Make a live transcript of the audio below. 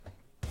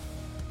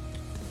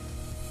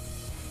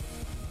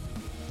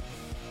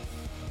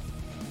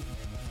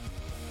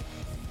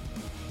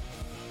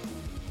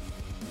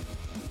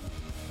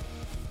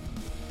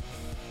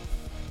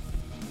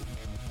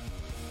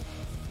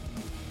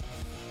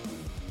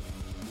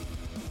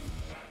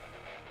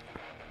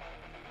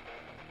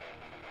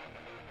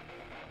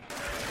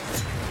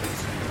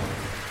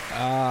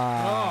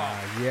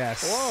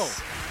Yes. Whoa.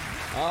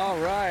 All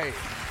right.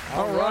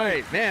 All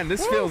right. Man,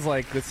 this feels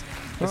like this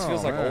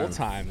feels like man. old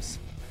times.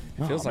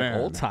 It feels like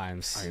old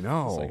times. I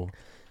know. It feels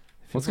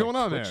What's like going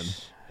on, Twitch, man?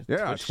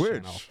 Yeah,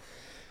 channel. Twitch.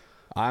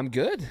 I'm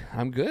good.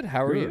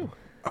 How are you?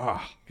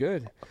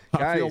 Good.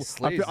 Guys,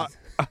 ladies.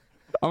 I'm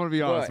gonna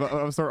be honest. What?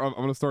 I'm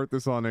gonna start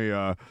this on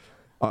a.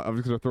 I'm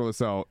just gonna throw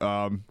this out.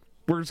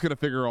 We're just gonna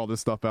figure all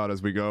this stuff out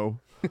as we go.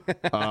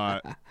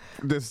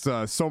 There's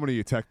so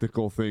many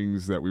technical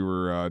things that we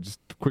were just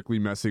quickly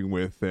messing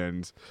with,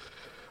 and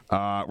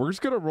we're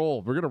just gonna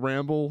roll. We're gonna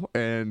ramble,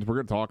 and we're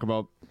gonna talk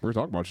about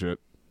shit.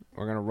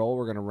 We're going to roll.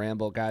 We're going to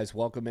ramble. Guys,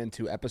 welcome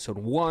into episode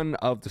 1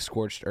 of the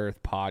Scorched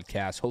Earth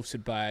podcast,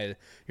 hosted by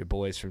your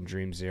boys from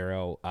Dream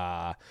Zero.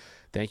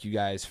 Thank you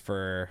guys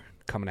for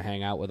coming to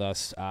hang out with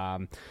us.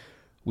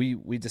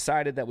 We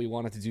decided that we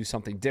wanted to do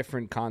something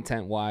different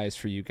content-wise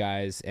for you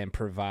guys and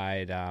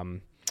provide,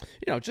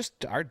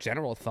 just our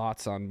general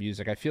thoughts on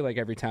music. I feel like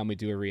every time we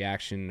do a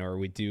reaction or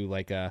we do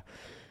like a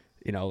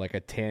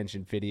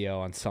tangent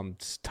video on some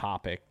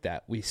topic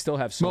that we still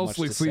have so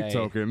Mostly much to Sleep say.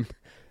 Token.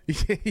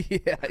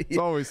 Yeah. It's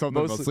always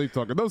something about Sleep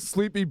Token. Those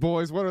sleepy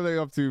boys, what are they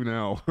up to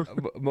now?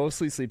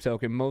 Mostly Sleep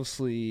Token,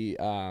 mostly,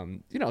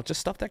 just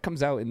stuff that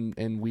comes out,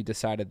 and we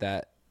decided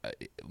that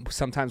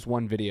sometimes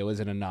one video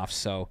isn't enough.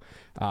 So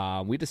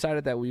we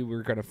decided that we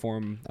were going to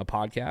form a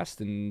podcast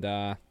and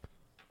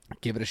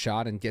give it a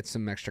shot and get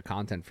some extra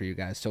content for you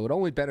guys. So it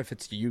only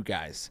benefits you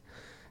guys.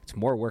 It's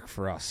more work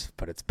for us,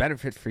 but it's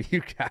benefit for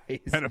you guys.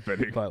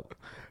 Benefiting.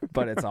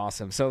 But it's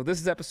awesome. So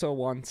this is episode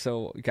 1.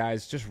 So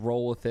guys, just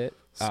roll with it.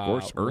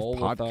 Scorched Earth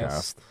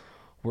podcast.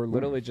 We're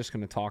literally just going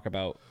to talk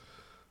about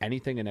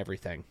anything and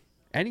everything.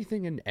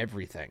 Anything and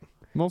everything.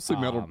 Mostly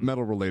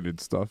metal related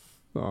stuff.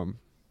 And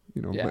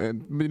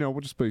we'll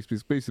just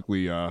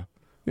basically go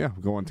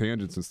on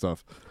tangents and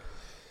stuff.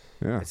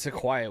 Yeah. It's a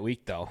quiet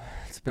week, though.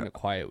 It's been a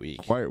quiet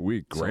week.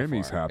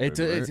 Grammys so happened.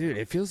 Dude,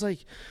 it feels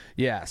like,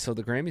 so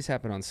the Grammys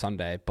happened on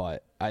Sunday,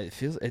 but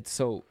it's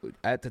so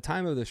at the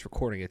time of this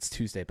recording, it's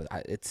Tuesday, but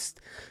it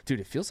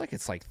feels like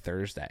it's like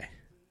Thursday.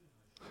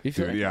 You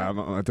feel like I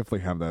definitely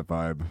have that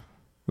vibe.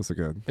 That's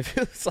good. It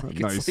feels like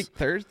nice. It's like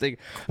Thursday.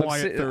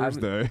 Quiet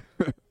Thursday.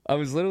 I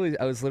was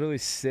literally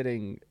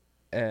sitting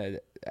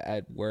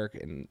at work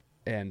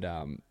and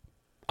I'm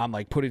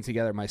like putting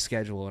together my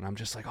schedule, and I'm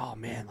just like, oh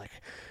man, like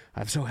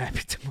I'm so happy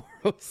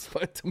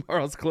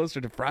tomorrow's closer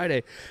to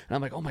Friday, and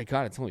I'm like, oh my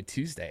god, it's only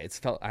Tuesday. It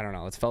felt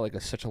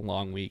like such a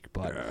long week,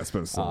 but yeah, it's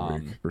been a slow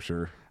week for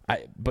sure.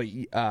 The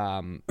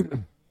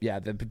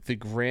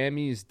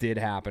Grammys did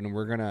happen, and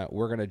we're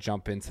gonna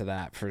jump into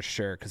that for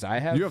sure because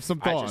you have some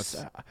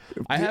thoughts.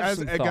 I have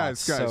some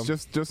thoughts, guys.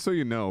 Just so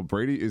you know,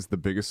 Brady is the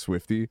biggest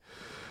Swiftie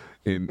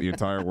in the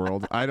entire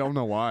world. I don't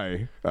know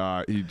why.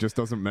 He just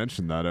doesn't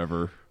mention that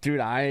ever. Dude,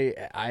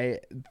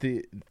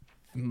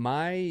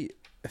 my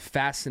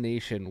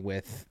fascination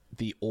with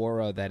the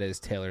aura that is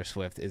Taylor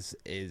Swift is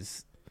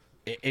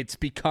it's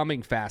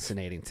becoming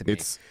fascinating to me.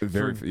 It's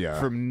very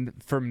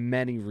for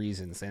many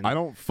reasons, and I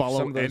don't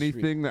follow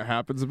anything that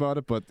happens about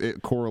it, but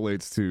it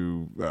correlates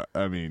to.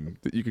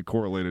 You could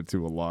correlate it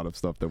to a lot of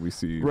stuff that we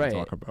see and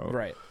talk about.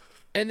 Right,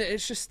 and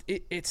it's just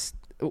it's.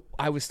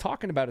 I was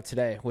talking about it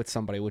today with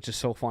somebody, which is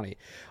so funny.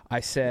 I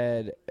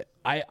said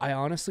I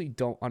honestly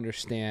don't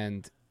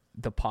understand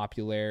the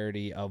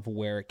popularity of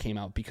where it came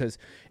out because,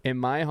 in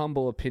my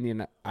humble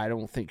opinion, I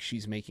don't think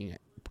she's making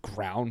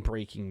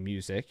groundbreaking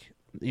music.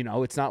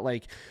 It's not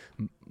like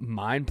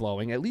mind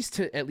blowing. At least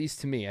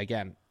to me.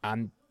 Again,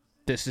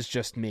 this is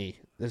just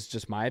me. This is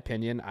just my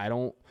opinion. I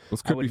don't.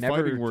 Those could be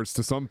fighting words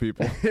to some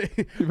people.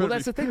 Well,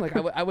 that's the thing. Like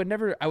I would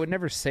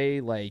never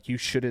say like you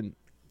shouldn't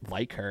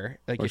like her.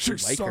 Like if you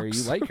like her,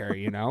 you like her.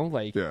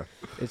 Like yeah.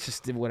 It's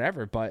just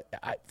whatever. But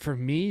for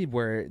me,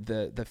 where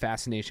the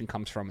fascination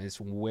comes from is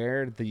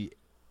where the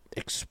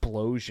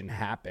explosion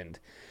happened.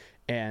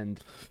 And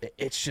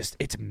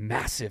it's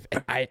massive,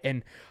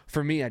 and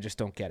for me, I just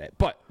don't get it.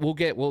 But we'll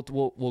get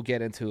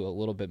into a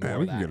little bit more of that.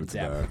 We can get into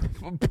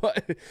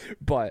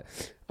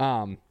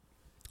that.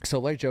 So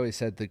like Joey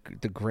said, the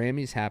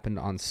Grammys happened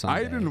on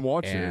Sunday. I didn't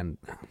watch it.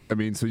 I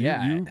mean, so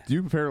you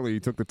apparently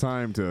took the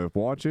time to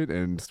watch it,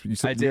 and you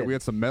said we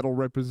had some metal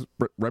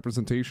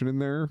representation in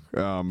there.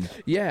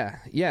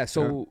 Yeah.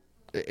 So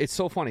it's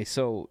so funny.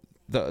 So.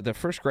 The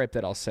first gripe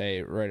that I'll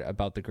say right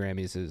about the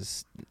Grammys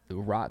is the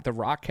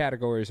rock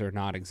categories are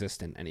not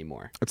existent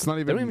anymore. It's not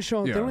even. They don't even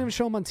show. They don't even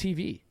show them on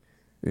TV.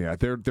 Yeah,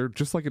 they're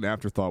just like an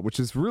afterthought, which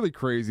is really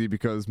crazy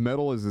because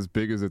metal is as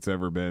big as it's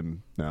ever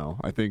been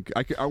now. I think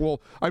all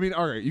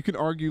right, you can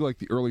argue like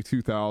the early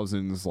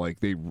 2000s,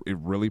 like it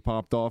really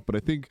popped off, but I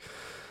think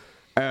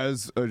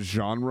as a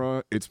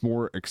genre, it's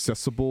more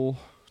accessible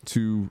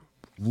to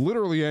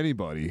literally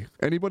anybody.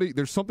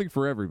 There's something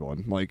for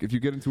everyone. Like if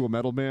you get into a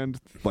metal band,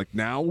 like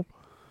now.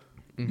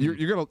 Mm-hmm.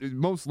 You're gonna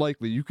most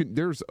likely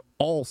there's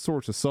all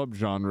sorts of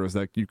subgenres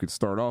that you could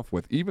start off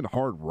with, even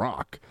hard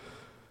rock.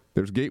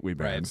 There's gateway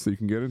bands that you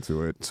can get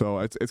into it. So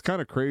it's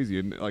kind of crazy,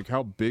 and like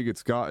how big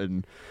it's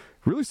gotten.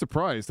 Really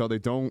surprised how they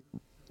don't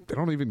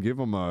even give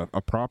them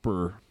a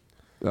proper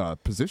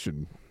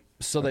position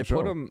So they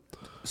put him.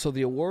 So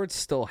the awards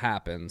still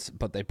happens,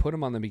 but they put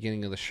him on the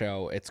beginning of the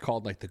show. It's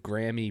called like the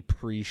Grammy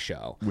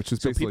pre-show, which is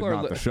basically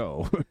not the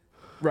show.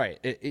 Right.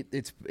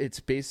 It's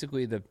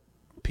basically the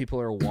people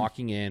are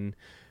walking in.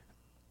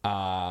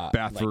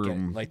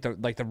 Bathroom, like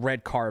the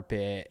red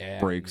carpet and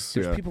breaks.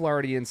 There's people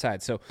already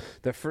inside. So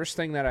the first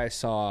thing that I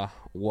saw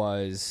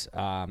was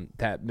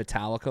that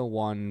Metallica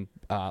won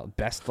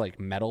best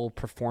like metal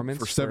performance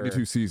for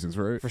 72 seasons,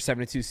 right? For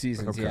 72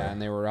 seasons, okay. Yeah, and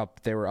they were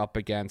up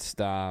against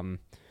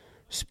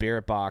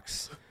Spirit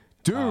Box.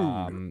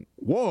 Dude,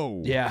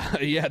 whoa.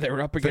 Yeah, they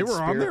were up against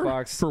Spirit on there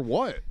Box for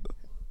what?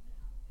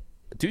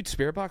 Dude,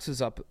 Spirit Box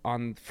is up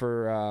on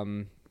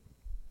for.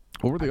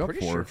 What were they I'm up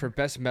for? For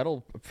best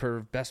metal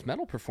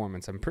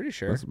performance, I'm pretty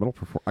sure. Best metal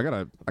I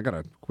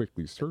gotta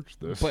quickly search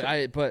this.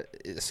 But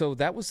so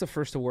that was the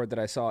first award that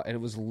I saw, and it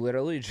was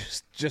literally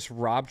just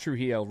Rob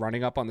Trujillo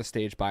running up on the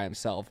stage by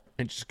himself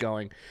and just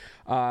going,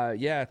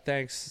 "Yeah,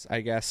 thanks,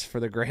 I guess, for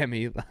the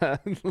Grammy."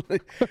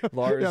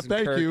 Lars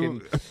and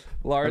Kirk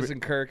Lars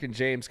and Kirk and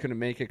James couldn't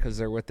make it because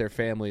they're with their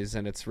families,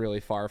 and it's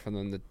really far for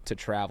them to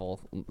travel.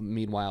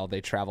 Meanwhile,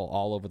 they travel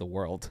all over the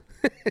world.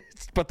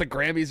 But the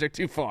Grammys are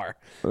too far.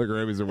 The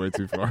Grammys are way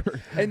too far.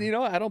 And you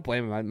know what? I don't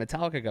blame them.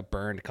 Metallica got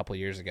burned a couple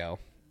years ago.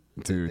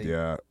 Dude,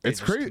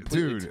 it's crazy.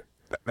 Dude,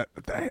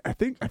 I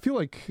feel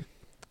like,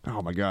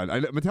 oh my God.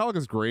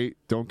 Metallica's great.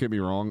 Don't get me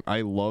wrong.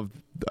 I loved,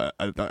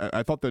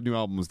 I thought the new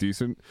album was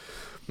decent.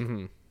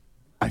 Mm-hmm.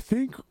 I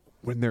think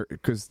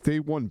because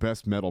they won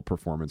Best Metal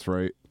Performance,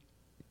 right?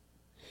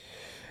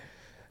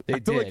 I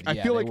feel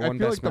like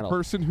the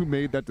person who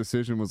made that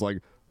decision was like,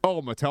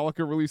 oh,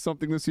 Metallica released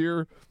something this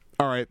year.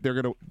 All right, they're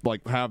gonna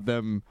like have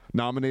them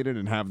nominated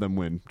and have them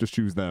win. Just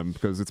choose them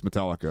because it's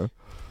Metallica.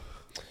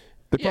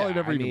 They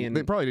probably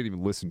they probably didn't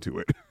even listen to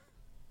it.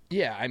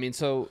 Yeah, I mean,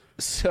 so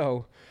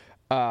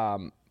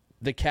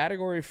the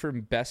category for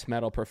best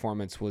metal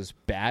performance was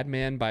 "Bad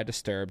Man" by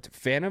Disturbed,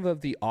 "Phantom of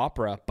the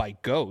Opera" by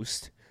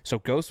Ghost. So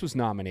Ghost was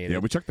nominated. Yeah,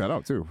 we checked that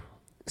out too.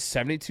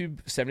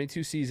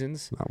 72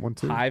 seasons. That one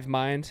too. Hive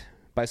Mind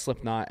by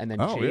Slipknot, and then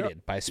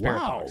Jaded by Spirit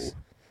Box.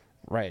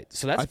 Right.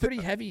 So that's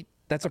pretty heavy.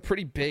 That's a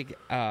pretty big.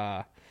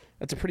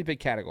 That's a pretty big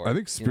category. I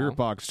think Spirit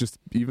Box just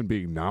even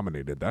being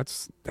nominated.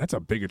 That's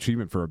a big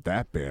achievement for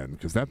that band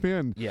because that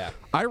band. Yeah.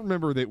 I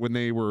remember that when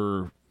they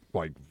were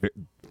like,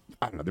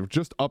 I don't know, they were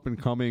just up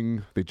and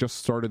coming. They just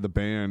started the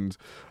band.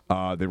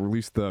 They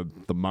released the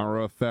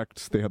Mara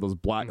Effect. They had those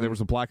black. Mm-hmm. There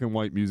was a black and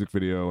white music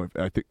video.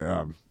 I think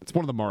it's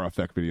one of the Mara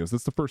Effect videos.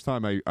 That's the first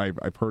time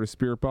I've heard of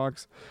Spirit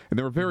Box, and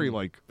they were very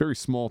very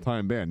small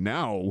time band.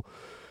 Now.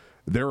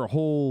 They're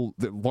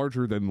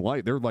larger than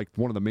light. They're like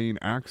one of the main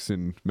acts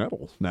in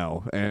metal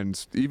now,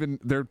 and even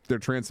they're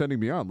transcending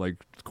beyond.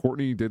 Like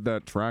Courtney did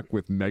that track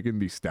with Megan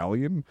Thee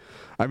Stallion.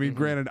 I mean,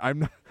 granted,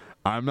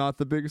 I'm not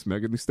the biggest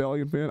Megan Thee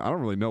Stallion fan. I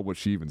don't really know what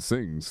she even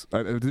sings.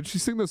 Did she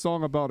sing the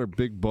song about her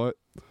big butt?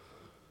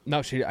 No,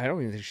 I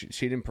don't even think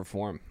she didn't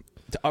perform.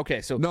 Okay,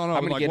 so no,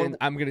 I'm gonna get in.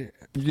 I'm gonna.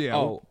 Yeah.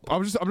 Oh,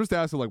 I'm just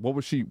asking. Like,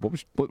 what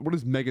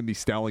is Megan Thee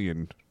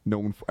Stallion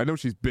known for? I know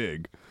she's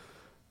big.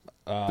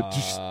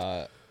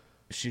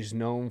 She's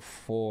known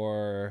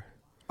for.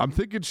 I'm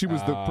thinking she was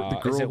the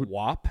girl. Is it who,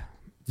 WAP?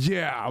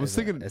 Yeah, I was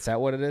thinking. Is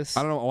that what it is?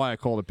 I don't know why I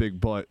called it Big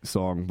Butt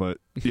song, but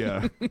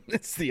yeah,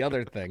 it's the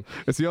other thing.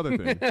 It's the other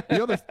thing.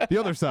 The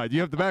other side.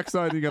 You have the back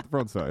side, and you got the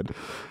front side.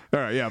 All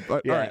right, yeah. All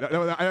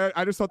right.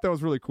 I just thought that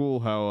was really cool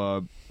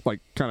how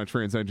like kind of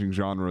transcending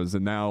genres,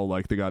 and now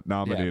like they got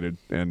nominated.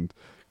 Yeah. And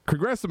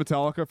congrats to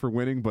Metallica for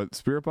winning, but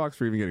Spirit Box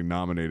for even getting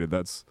nominated.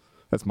 That's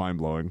mind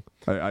blowing.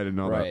 I didn't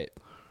know that.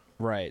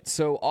 Right.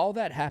 So all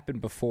that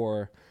happened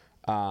before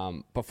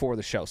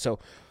the show. So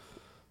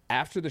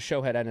after the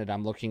show had ended,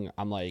 I'm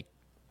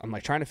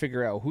trying to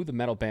figure out who the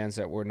metal bands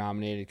that were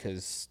nominated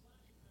because,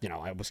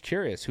 I was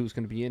curious who's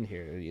going to be in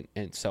here.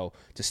 And so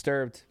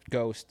Disturbed,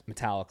 Ghost,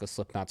 Metallica,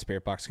 Slipknot,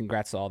 Spirit Box.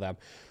 Congrats to all them.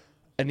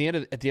 At the end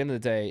of the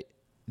day,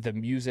 the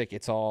music,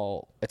 it's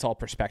all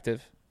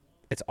perspective.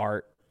 It's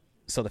art.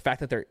 So the fact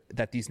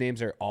that these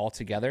names are all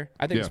together,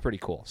 I think is pretty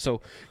cool.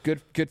 So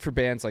good for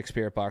bands like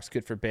Spirit Box,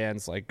 good for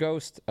bands like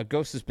Ghost.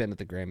 Ghost has been at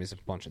the Grammys a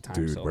bunch of times.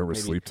 Dude, so where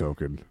was Sleep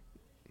Token?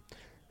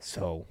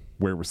 So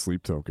where was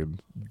Sleep Token?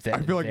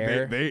 I feel like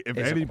they if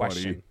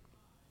anybody.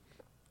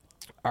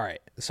 All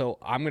right, so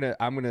I'm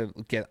gonna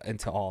get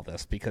into all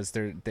this because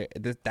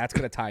that's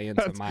gonna tie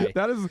into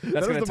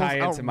that's gonna tie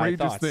into my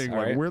thoughts. Thing. Like,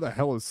 right? Where the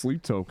hell is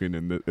Sleep Token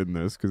in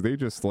this? Because they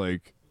just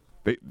like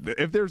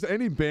if there's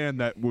any band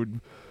that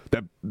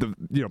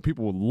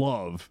people would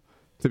love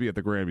to be at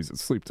the Grammys,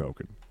 it's Sleep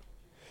Token.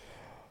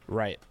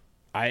 Right.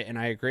 I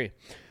agree.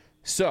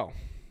 So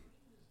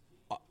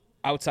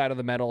outside of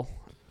the metal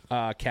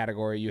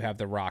category, you have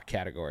the rock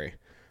category.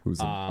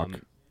 Who's in rock?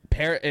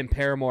 And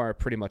Paramore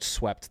pretty much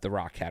swept the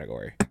rock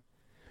category,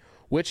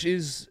 which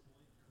is,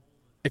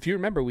 if you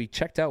remember, we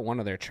checked out one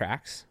of their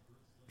tracks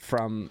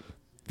from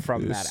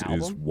that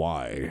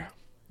album.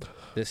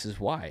 This is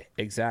why.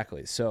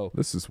 Exactly. So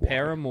this is why.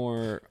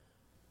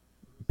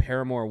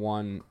 Paramore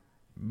won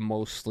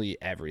mostly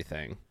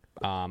everything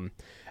And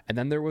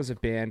then there was a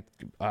band,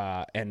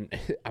 and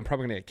I'm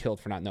probably gonna get killed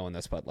for not knowing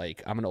this, but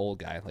like I'm an old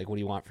guy. Like, what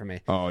do you want from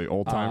me? Oh,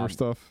 old timer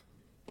stuff.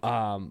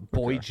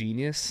 Boy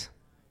Genius.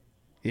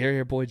 You ever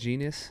hear Boy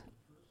Genius?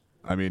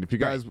 I mean, if you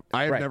guys,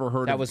 I have never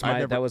heard. That was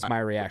my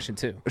reaction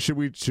too. Should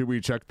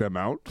we check them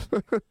out?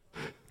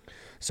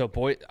 So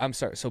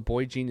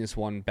Boy Genius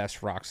won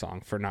Best Rock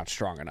Song for Not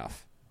Strong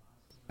Enough.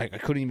 I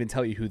couldn't even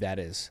tell you who that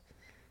is.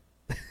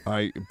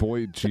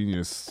 Boy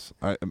Genius.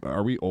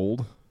 Are we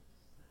old?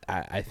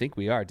 I think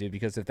we are, dude.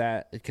 Because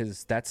that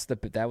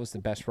was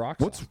the best rock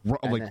song.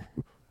 What's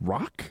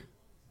rock?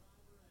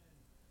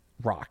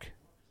 Rock.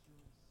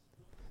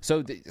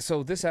 So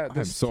this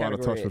I'm so out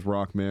of touch with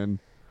rock, man.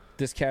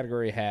 This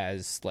category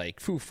has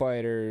like Foo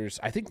Fighters.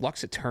 I think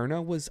Lux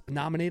Eterna was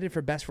nominated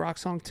for Best Rock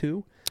Song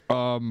too.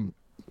 I'm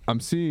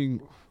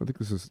seeing. I think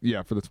this is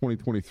for the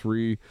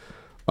 2023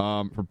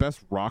 for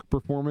Best Rock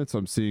Performance.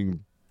 I'm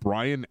seeing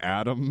Bryan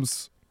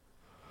Adams.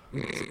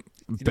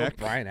 Beck,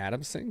 Bryan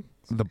Adams sing?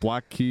 The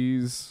Black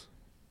Keys.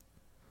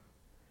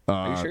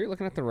 Are you sure you're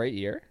looking at the right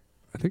year?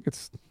 I think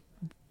it's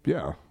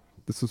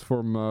This is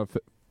from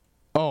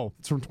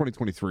it's from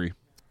 2023.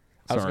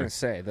 I was going to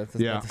say that's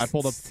I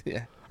pulled up.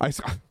 Yeah.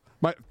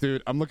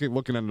 I'm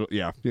looking at it.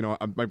 Yeah,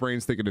 my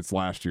brain's thinking it's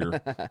last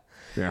year.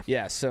 Yeah.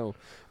 Yeah. So,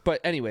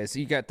 but anyways,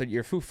 you got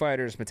your Foo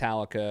Fighters,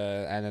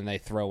 Metallica, and then they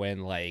throw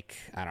in like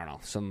I don't know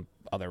some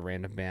other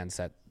random bands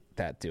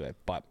that do it.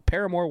 But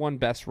Paramore won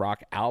Best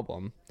Rock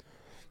Album,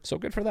 so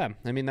good for them.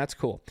 I mean, that's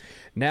cool.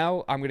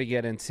 Now I'm going to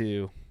get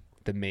into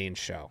the main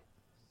show,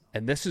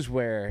 and this is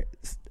where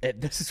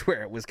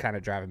it was kind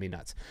of driving me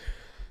nuts.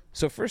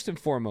 So first and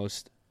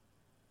foremost,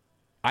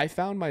 I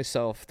found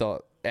myself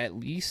at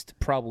least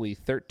probably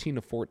 13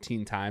 to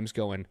 14 times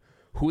going,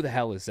 who the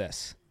hell is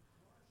this?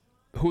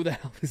 Who the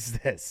hell is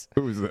this?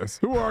 Who is this?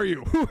 Who are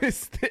you? Who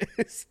is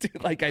this?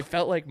 Dude, like, I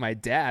felt like my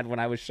dad when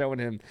I was showing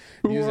him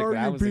music when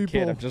I was a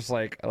kid. I'm just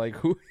like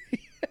who?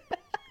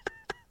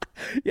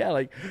 Yeah,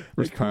 like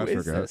who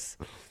is this?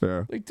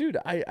 Yeah. Like, dude,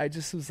 I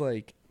just was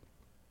like,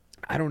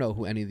 I don't know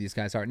who any of these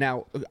guys are.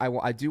 Now,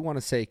 I do want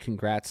to say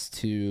congrats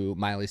to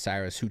Miley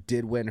Cyrus, who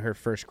did win her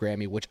first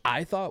Grammy, which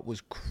I thought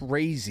was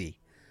crazy.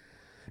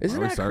 Isn't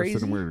Miley that Cyrus crazy?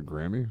 didn't win a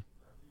Grammy?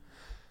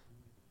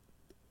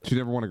 She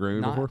never won a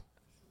Grammy before?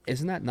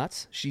 Isn't that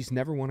nuts? She's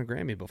never won a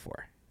Grammy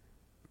before.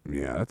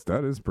 Yeah,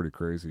 that is pretty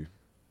crazy.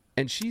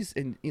 And she's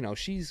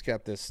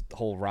got this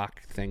whole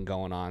rock thing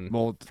going on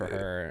for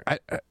her,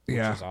 which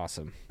is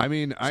awesome. I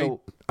mean,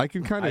 so, I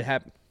can kind of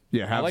have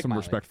like some Miley.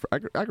 respect for.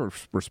 I can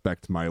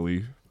respect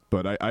Miley,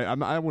 but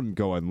I wouldn't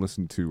go and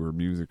listen to her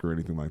music or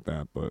anything like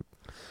that. But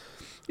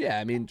yeah,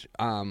 I mean,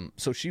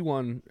 so she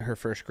won her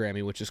first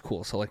Grammy, which is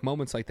cool. So like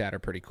moments like that are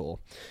pretty cool.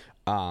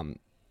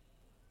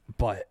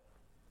 But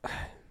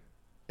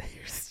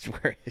here's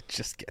where it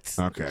just gets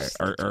okay.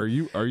 Are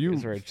you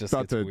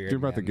about to weird, you're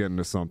about to get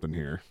into something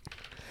here?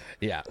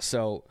 Yeah.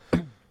 So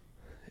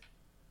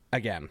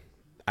again,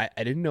 I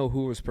didn't know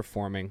who was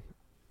performing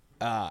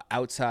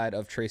outside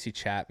of Tracy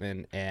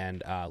Chapman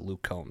and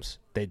Luke Combs.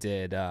 They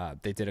did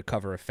a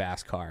cover of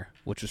Fast Car,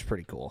 which was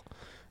pretty cool.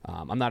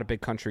 I'm not a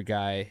big country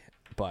guy,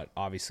 but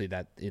obviously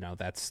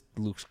that's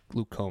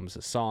Luke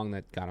Combs' song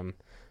that got him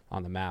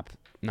on the map.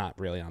 Not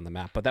really on the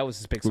map, but that was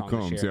his big song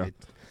this year. Yeah.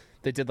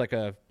 They did like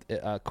a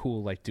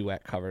cool like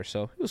duet cover,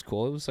 so it was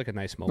cool. It was like a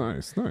nice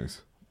moment.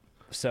 Nice.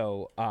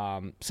 So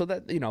so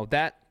that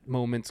that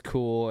moment's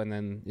cool, and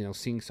then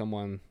seeing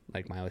someone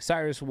like Miley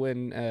Cyrus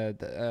win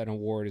an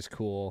award is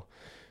cool.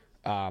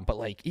 But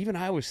like even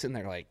I was sitting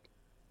there like,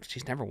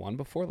 she's never won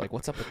before. Like,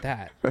 what's up with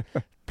that?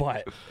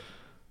 But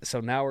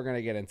so now we're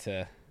gonna get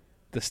into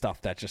the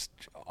stuff that just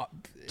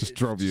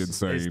drove you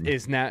insane.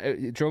 Is now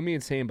it drove me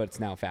insane, but it's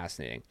now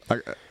fascinating.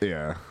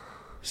 Yeah.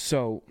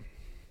 So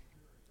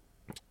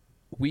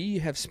we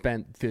have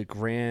spent the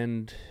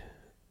grand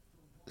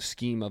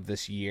scheme of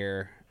this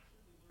year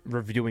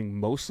reviewing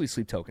mostly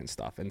Sleep Token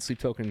stuff, and Sleep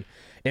Token,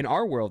 in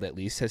our world at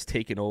least, has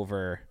taken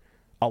over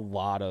a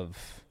lot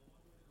of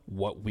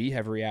what we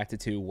have reacted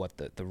to, what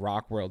the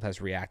rock world has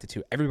reacted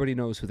to. Everybody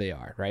knows who they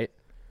are, right?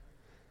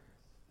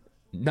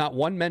 Not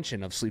one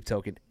mention of Sleep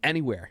Token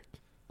anywhere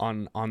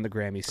on the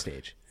Grammy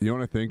stage. You know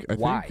what I think?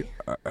 Why?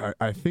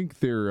 I think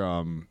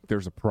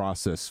there's a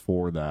process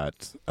for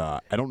that.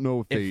 I don't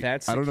know if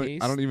that's I the don't case,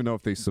 know. I don't even know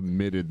if they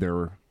submitted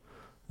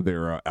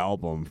their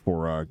album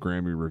for a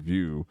Grammy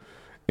review,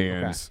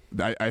 and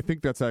okay. I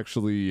think that's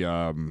actually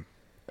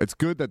it's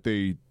good that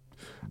they.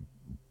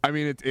 I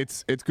mean,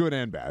 it's good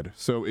and bad.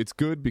 So it's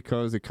good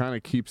because it kind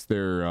of keeps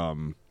their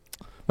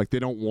like they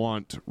don't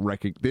want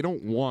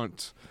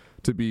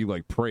to be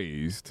like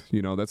praised.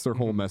 That's their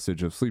whole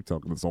message of Sleep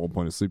Token. That's the whole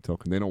point of Sleep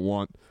Token. They don't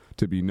want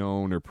to be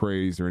known or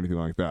praised or anything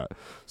like that.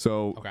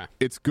 So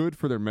it's good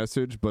for their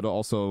message, but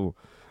also,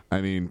 I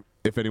mean,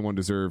 if anyone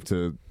deserved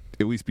to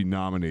at least be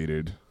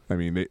nominated, I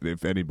mean,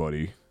 if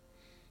anybody,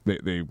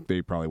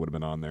 they probably would have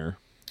been on there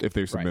if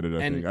they submitted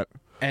it.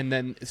 And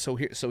then so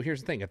here's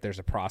the thing: if there's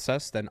a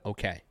process, then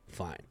okay,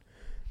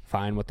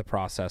 fine with the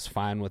process,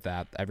 fine with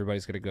that.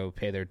 Everybody's gonna go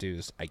pay their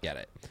dues. I get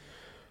it.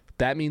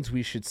 That means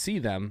we should see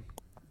them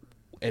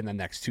in the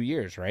next 2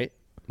 years, right?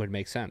 Would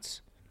make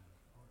sense.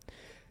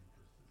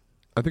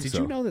 I think Did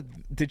so. you know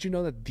that? Did you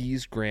know that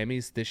these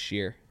Grammys this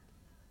year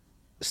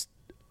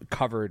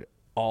covered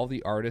all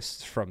the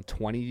artists from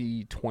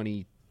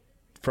 2020,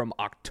 from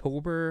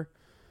October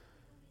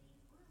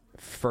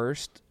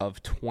 1st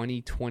of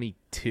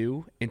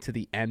 2022 into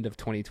the end of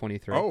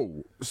 2023?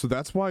 Oh, so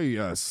that's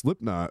why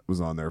Slipknot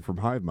was on there from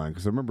Hive Mind,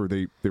 because I remember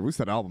they released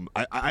that album.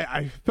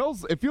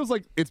 It feels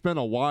like it's been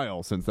a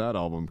while since that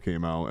album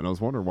came out, and I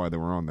was wondering why they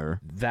were on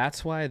there.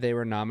 That's why they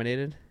were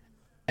nominated,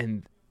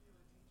 and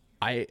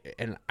I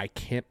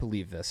can't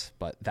believe this,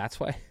 but that's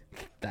why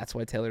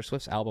Taylor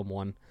Swift's album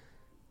won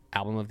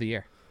Album of the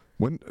Year.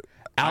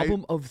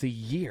 Album of the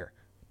Year.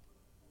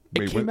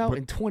 It came out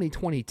in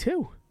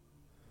 2022.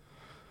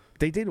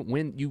 They didn't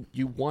win.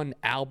 You won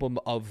Album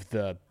of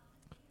the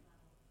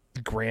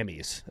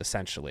Grammys,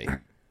 essentially,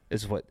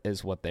 is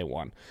what they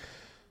won.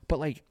 But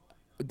like,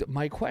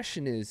 my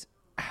question is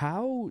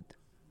how.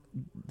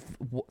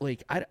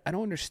 Like, I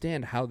don't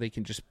understand how they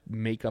can just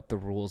make up the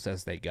rules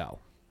as they go.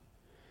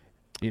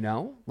 You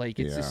know, like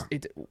it's just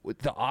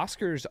the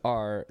Oscars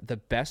are the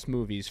best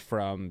movies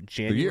from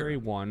January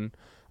 1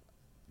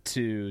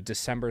 to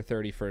December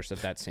 31st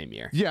of that same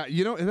year. Yeah,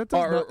 you know, and that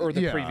does or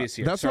the previous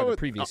year. That's Sorry, how the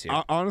previous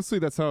year. Honestly,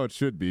 that's how it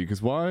should be.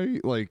 Because why?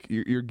 Like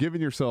you're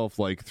giving yourself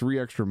like 3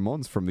 extra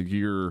months from the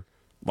year,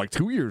 like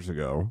 2 years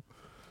ago,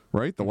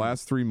 right? The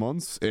last 3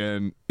 months,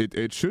 and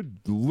it should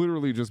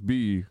literally just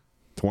be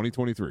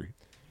 2023.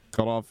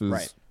 Cutoff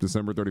is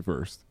December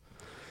 31st.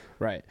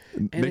 Right.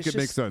 Make it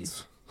make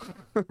sense.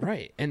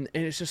 Right. And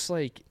it's just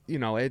like, you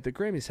know, the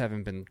Grammys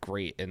haven't been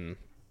great in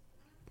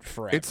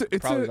forever. It's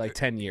probably like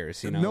 10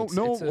 years, you know.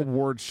 No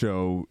award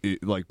show,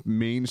 like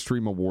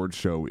mainstream award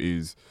show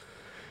is,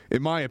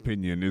 in my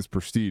opinion, is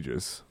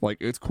prestigious. Like,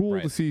 it's cool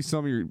to see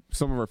some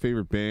of our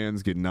favorite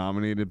bands get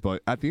nominated,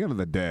 but at the end of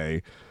the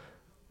day,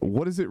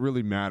 what does it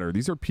really matter?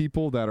 These are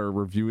people that are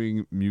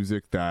reviewing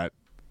music that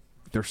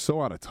they're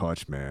so out of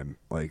touch, man.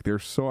 Like, they're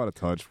so out of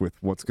touch with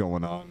what's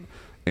going on,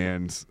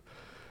 and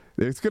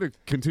it's going to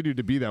continue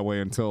to be that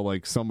way until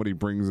like somebody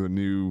brings a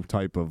new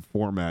type of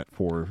format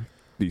for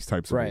these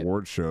types of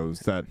award shows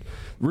that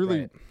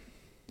really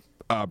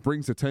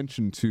brings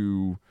attention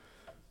to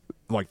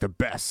like the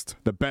best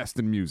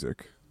in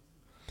music,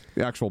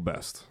 the actual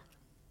best.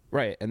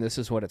 Right, and this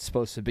is what it's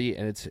supposed to be,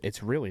 and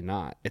it's really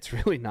not. It's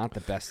really not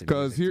the best.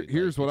 Because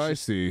here's what I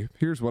see.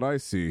 Here's what I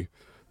see.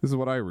 This is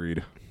what I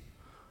read.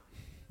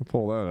 I'll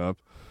pull that up.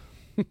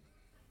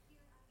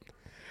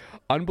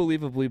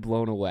 Unbelievably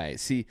blown away.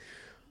 See.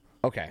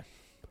 Okay.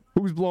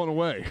 Who's blown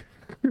away?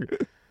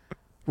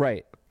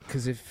 Right.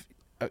 Because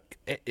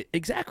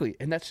exactly.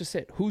 And that's just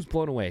it. Who's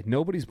blown away?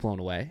 Nobody's blown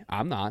away.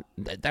 I'm not.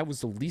 That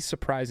was the least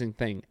surprising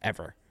thing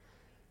ever.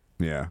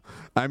 Yeah.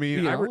 I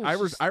mean,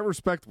 I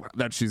respect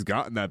that she's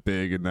gotten that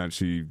big and that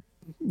she,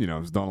 you know,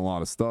 has done a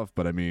lot of stuff.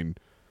 But I mean,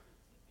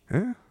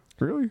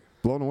 really?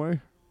 Blown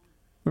away?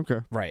 Okay.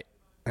 Right.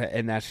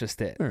 And that's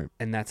just it. Right.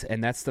 And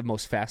that's the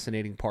most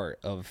fascinating part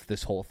of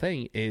this whole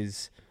thing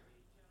is.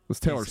 It's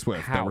Taylor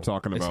Swift that we're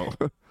talking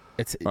about.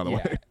 It's by the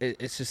way.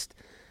 It's just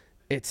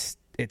it's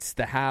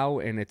the how,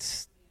 and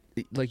it's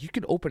like you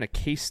could open a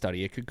case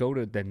study. It could go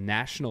to the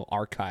National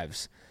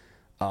Archives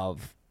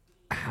of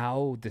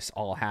how this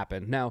all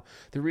happened. Now,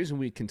 the reason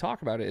we can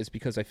talk about it is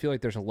because I feel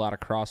like there's a lot of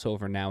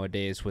crossover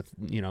nowadays with,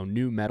 you know,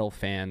 new metal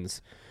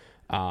fans.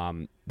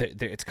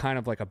 It's kind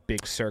of like a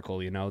big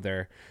circle, you know.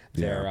 Their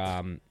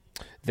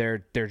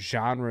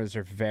genres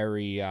are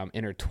very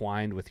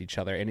intertwined with each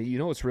other, and you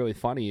know what's really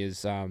funny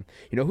is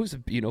who's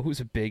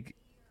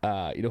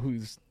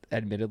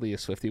admittedly a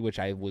Swiftie,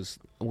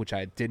 which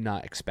I did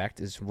not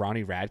expect, is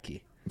Ronnie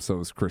Radke. So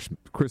is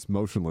Chris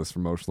Motionless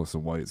from Motionless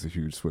in White is a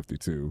huge Swiftie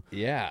too.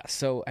 Yeah,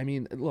 so I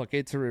mean, look,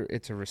 it's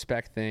a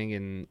respect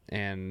thing,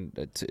 and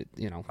it's,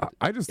 you know,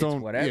 I just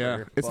don't. Whatever,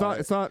 yeah,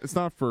 it's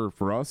not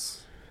for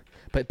us.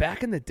 But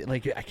back in the day,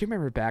 like I can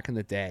remember back in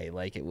the day,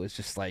 like it was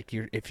just like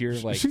if you're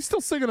like she's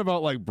still singing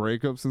about like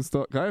breakups and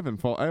stuff. I haven't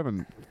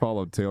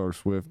followed Taylor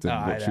Swift. And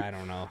I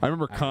don't know. I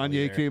remember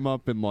Kanye came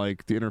up and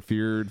like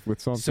interfered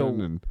with something. So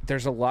and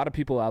there's a lot of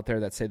people out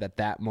there that say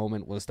that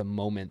moment was the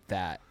moment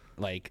that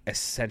like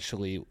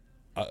essentially,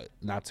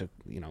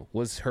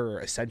 was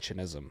her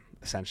ascensionism.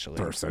 Essentially,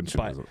 her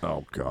ascensionism.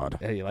 Oh God.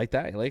 Yeah, you like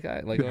that? You like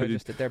that? Like what I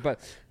just did there, but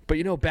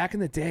you know, back in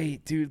the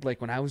day, dude,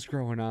 like when I was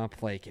growing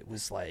up, like it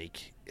was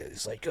like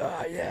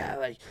oh yeah,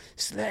 like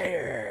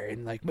Slayer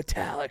and like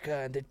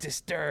Metallica and the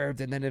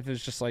Disturbed, and then it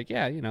was just like,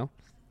 yeah, you know,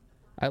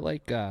 I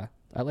like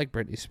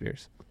Britney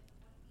Spears.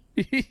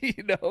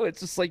 You know,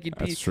 it's just like you'd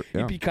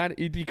be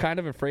kind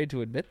of afraid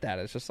to admit that.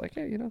 It's just like,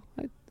 hey, you know,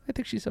 I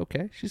think she's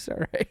okay. She's all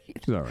right.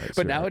 She's all right.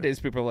 But nowadays,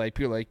 people are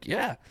like,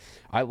 yeah,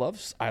 I love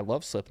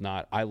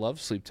Slipknot. I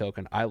love Sleep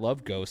Token. I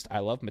love Ghost. I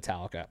love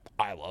Metallica.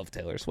 I love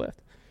Taylor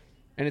Swift.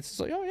 And it's just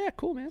like, oh yeah,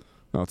 cool, man.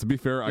 No, to be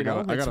fair, I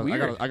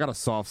got a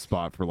soft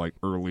spot for like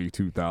early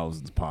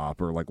 2000s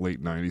pop or like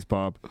late 90s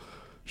pop.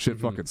 Shit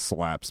fucking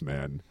slaps,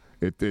 man.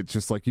 It's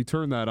just like you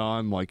turn that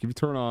on, like if you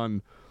turn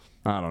on,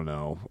 I don't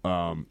know,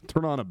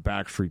 turn on a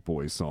Backstreet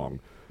Boys song.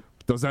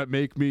 Does that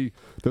make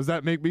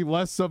me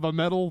less of a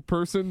metal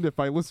person if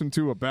I listen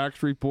to a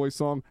Backstreet Boys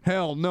song?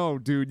 Hell no,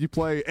 dude. You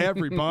play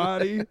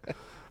Everybody.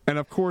 And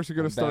of course you're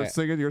gonna start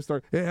singing. You're gonna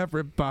start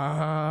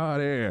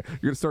everybody. You're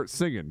gonna start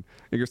singing. And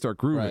you're gonna start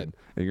grooving. Right.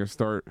 And you're gonna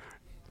start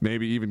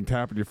maybe even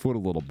tapping your foot a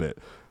little bit.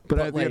 But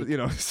at the end, you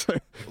know.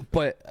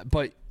 but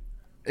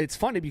it's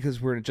funny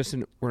because we're in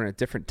a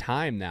different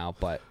time now.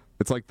 But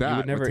it's like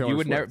that. You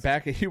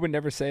would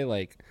never say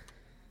like,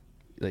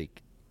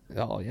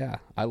 oh yeah,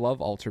 I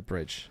love Alter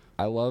Bridge.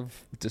 I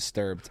love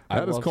Disturbed.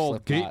 That is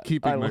called Slipknot.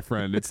 gatekeeping, my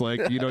friend. It's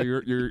like, you know,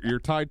 you're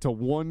tied to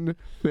one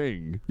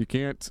thing. You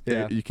can't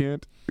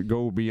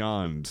go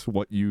beyond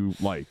what you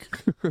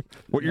like.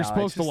 What you're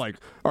supposed to like.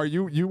 Are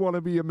you want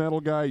to be a metal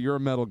guy? You're a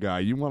metal guy.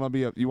 You want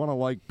to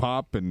like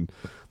pop and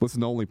listen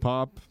to only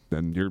pop?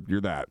 Then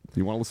you're that.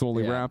 You want to listen to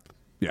only rap?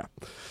 Yeah.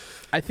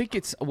 I think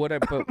it's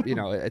but you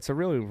know, it's a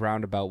really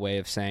roundabout way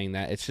of saying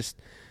that. It's just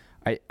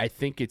I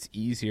think it's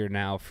easier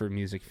now for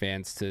music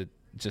fans to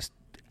just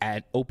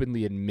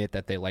openly admit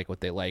that they like what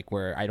they like,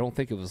 where I don't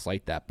think it was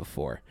like that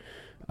before.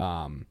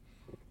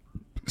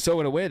 So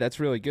in a way,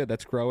 that's really good.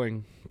 That's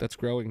growing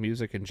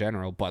music in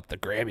general. But the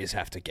Grammys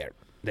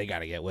they got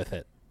to get with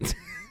it.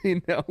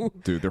 You know,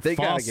 dude, they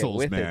fossils, get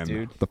with man. it,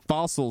 dude. The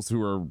fossils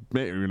who are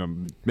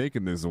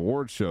making these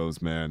award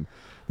shows, man.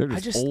 They're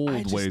just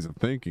old ways of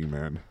thinking,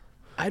 man.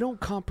 I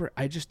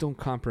just don't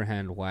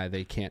comprehend why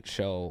they can't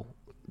show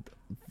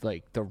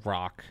like the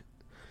rock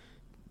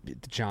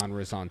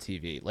genres on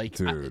TV. Like,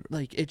 dude,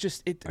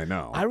 I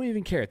know. I don't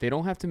even care. They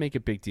don't have to make a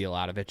big deal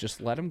out of it. Just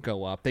let them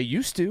go up. They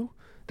used to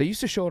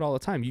show it all the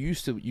time. You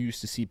used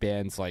to see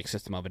bands like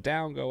System of a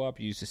Down go up.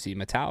 You used to see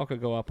Metallica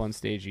go up on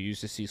stage. You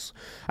used to see.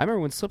 I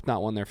remember when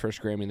Slipknot won their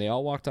first Grammy. They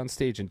all walked on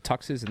stage in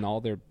tuxes and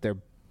all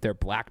their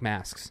black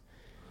masks,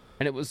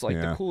 and it was like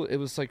It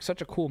was like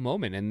such a cool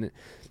moment. And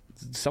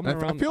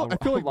somewhere I feel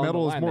like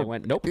metal is more. They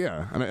went, nope.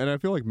 Yeah, and I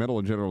feel like metal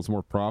in general is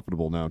more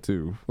profitable now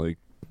too. Like,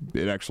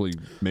 it actually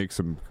makes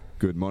some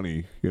good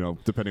money, you know,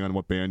 depending on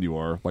what band you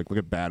are. Like, look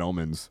at Bad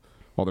Omens.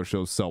 All their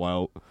shows sell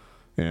out,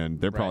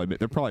 and they're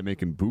probably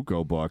making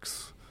buco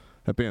bucks.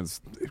 That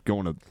band's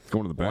going to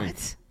the bank.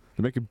 What?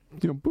 They're making,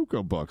 you know,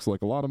 buco bucks,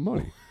 like a lot of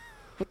money.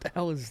 What the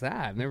hell is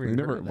that? I've never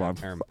heard of that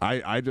term.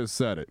 I just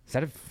said it.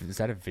 Is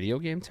that a video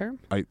game term?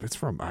 It's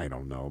from, I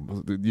don't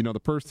know. You know, the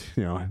person,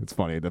 you know, it's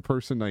funny. The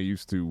person I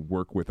used to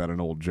work with at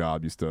an old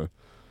job used to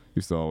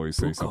always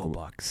say something. Buco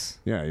bucks.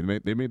 Yeah,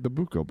 they made the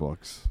buco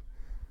bucks.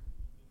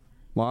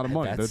 A lot of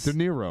money. The De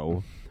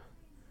Niro.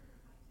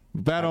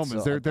 Bad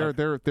Omens. They're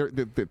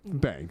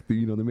bank.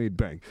 You know, they made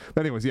bank.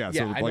 But anyways, yeah.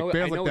 So like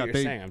bands like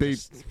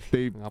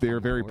that, they're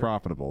very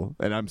profitable,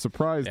 and I'm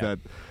surprised that.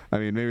 I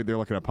mean, maybe they're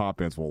looking at pop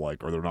bands. Well,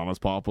 like, or they're not as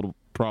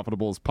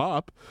profitable as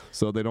pop,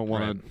 so they don't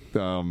want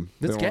to.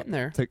 It's getting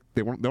there.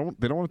 They don't want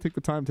to take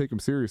the time to take them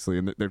seriously,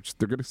 and they're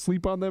going to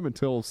sleep on them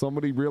until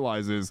somebody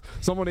realizes,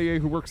 somebody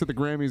who works at the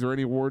Grammys or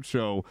any award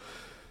show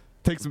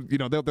takes them, you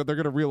know, they're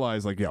going to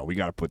realize, like, yeah, we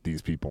got to put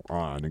these people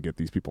on and get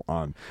these people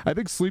on. I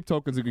think Sleep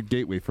Token's a good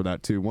gateway for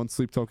that too. Once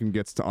Sleep Token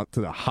gets to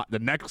the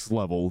next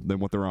level than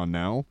what they're on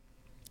now,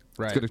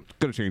 right, it's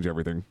going to change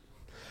everything.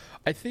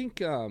 I think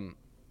I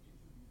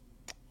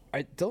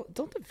don't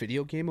the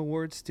video game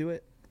awards do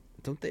it?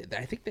 Don't they?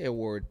 I think they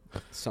award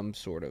some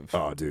sort of.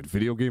 Oh, dude,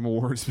 video game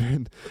awards,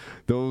 man.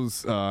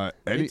 Those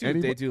they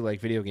do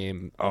like video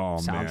game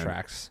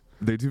soundtracks.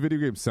 Man. They do video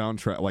game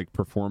soundtrack like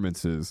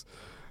performances.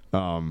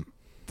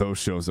 Those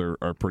shows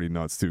are pretty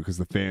nuts too, because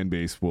the fan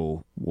base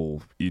will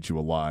eat you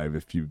alive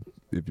if you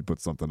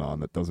put something on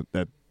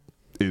that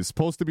is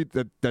supposed to be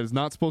that is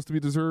not supposed to be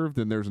deserved,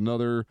 and there's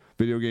another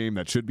video game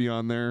that should be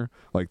on there.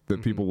 Like, the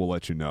people will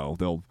let you know.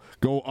 They'll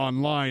go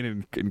online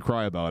and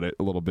cry about it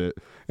a little bit,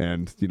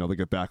 and you know, they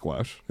get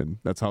backlash, and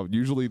that's how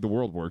usually the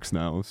world works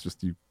now. It's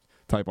just you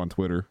type on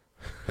Twitter,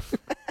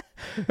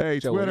 "Hey,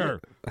 Joe, Twitter,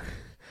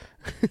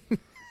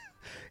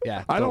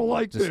 yeah, I don't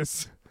like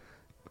this."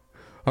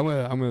 I'm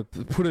gonna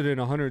put it in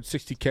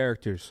 160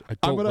 characters.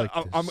 I'm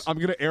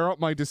gonna air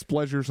out my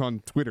displeasures on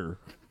Twitter.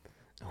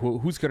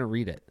 Who's gonna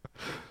read it?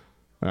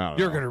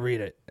 You're gonna read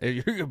it.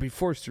 You're gonna be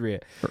forced to read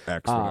it. Or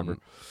X, whatever.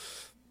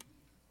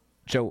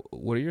 Joe,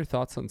 what are your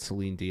thoughts on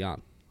Celine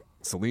Dion?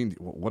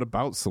 What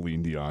about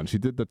Celine Dion? She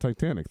did the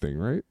Titanic thing,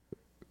 right?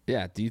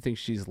 Yeah. Do you think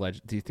she's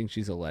Do you think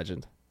she's a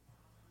legend?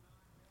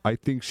 I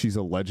think she's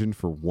a legend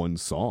for one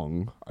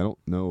song. I don't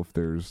know if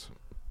there's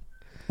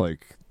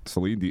like.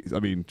 Celine Dion,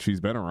 I mean, she's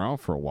been around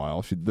for a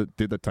while. She did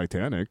the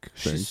Titanic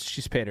thing.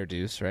 She's paid her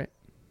dues, right?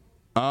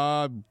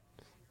 I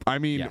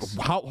mean, yes.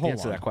 Hold the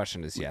answer on. to that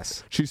question is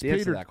yes. She's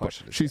paid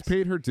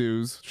her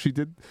dues. She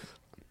did.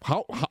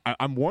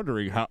 I'm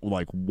wondering how.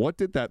 Like, what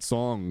did that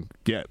song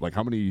get? Like,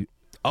 how many?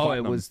 Oh,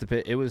 it was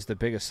the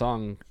biggest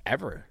song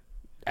ever.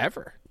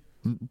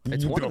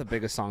 It's one of the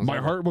biggest songs. My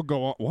heart will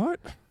go on. What?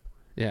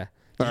 Yeah.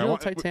 Do you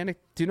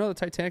know the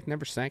Titanic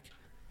never sank?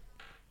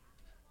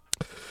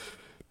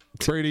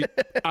 Brady,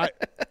 I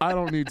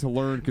don't need to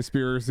learn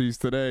conspiracies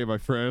today, my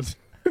friend.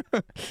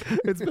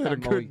 It's been a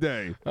good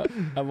day.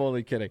 I'm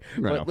only kidding.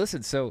 But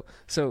listen, so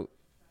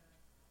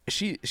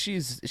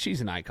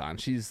she's an icon.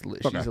 She's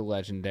Okay. a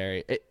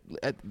legendary.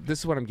 This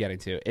is what I'm getting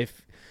to.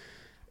 If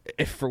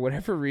for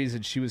whatever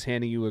reason she was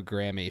handing you a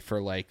Grammy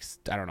for like,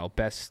 I don't know,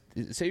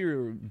 say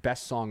you're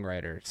best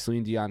songwriter,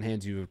 Celine Dion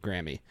hands you a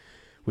Grammy,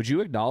 would you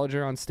acknowledge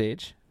her on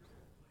stage?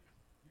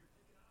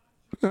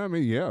 I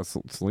mean, yeah,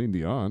 Celine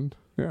Dion.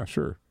 Yeah,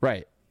 sure.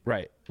 Right.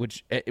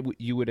 Which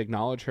you would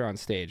acknowledge her on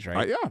stage,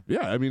 right?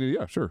 Yeah. I mean,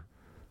 yeah, sure.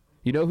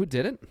 You know who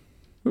didn't?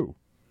 Who?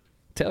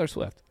 Taylor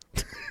Swift.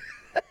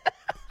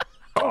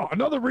 Oh,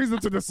 another reason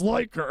to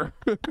dislike her.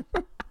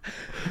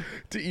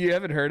 You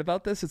haven't heard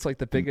about this? It's like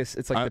the biggest.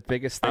 It's like the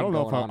biggest thing. I don't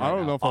know I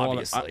don't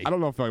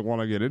know if I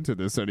want to get into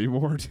this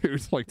anymore, dude.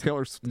 It's like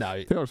Taylor Swift.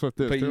 Taylor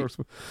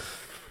Swift.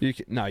 You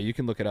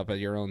can look it up at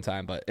your own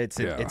time, but it's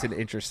an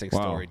interesting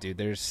story, dude.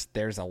 There's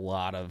a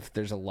lot of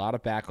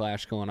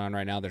backlash going on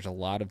right now. There's a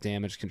lot of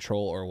damage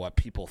control, or what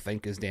people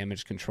think is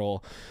damage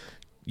control.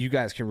 You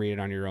guys can read it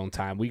on your own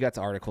time. We got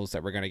articles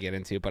that we're going to get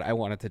into, but I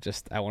wanted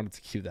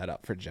to cue that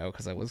up for Joe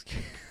because I was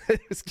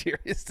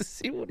curious to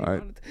see what he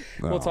wanted.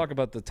 We'll talk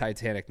about the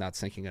Titanic not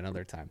sinking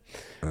another time.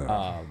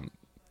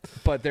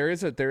 But there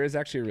is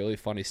actually a really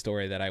funny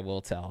story that I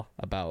will tell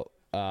about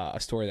a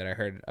story that I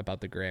heard about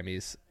the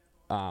Grammys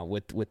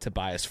with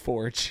Tobias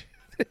Forge.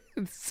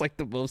 It's like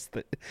the most.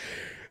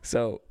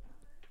 So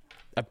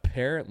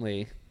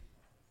apparently,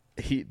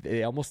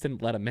 they almost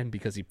didn't let him in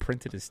because he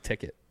printed his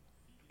ticket.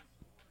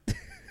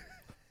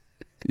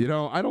 You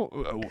know, I don't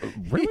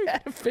really.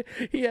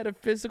 He had a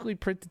physically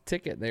printed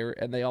ticket.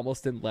 They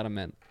almost didn't let him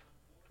in.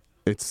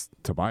 It's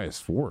Tobias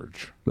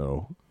Forge,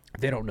 though.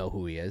 They don't know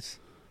who he is.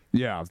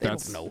 Yeah, they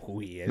don't know who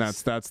he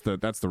is. That's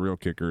the real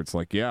kicker. It's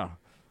like, yeah.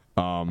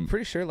 I'm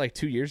pretty sure like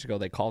 2 years ago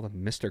they called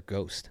him Mr.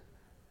 Ghost.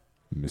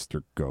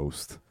 Mr.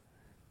 Ghost.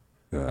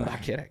 I'm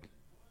not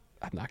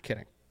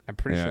kidding. I'm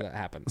pretty sure that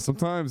happened.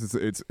 Sometimes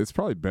it's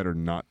probably better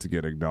not to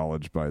get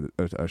acknowledged by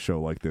a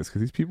show like this because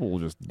these people will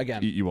just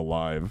eat you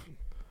alive.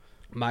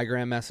 My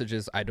grand message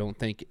is I don't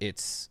think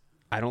it's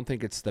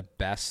the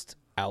best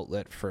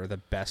outlet for the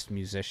best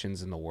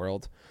musicians in the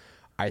world.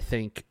 I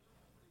think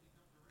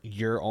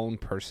your own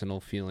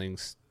personal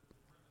feelings,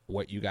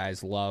 what you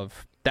guys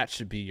love, that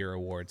should be your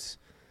awards.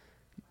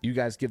 You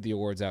guys give the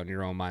awards out in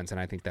your own minds,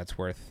 and I think that's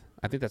worth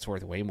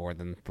way more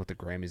than what the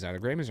Grammys are. The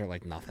Grammys are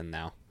like nothing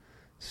now.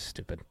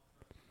 Stupid.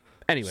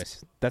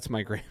 Anyways, that's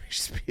my Grammy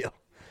spiel.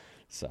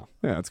 So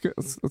yeah, let's get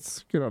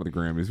out of the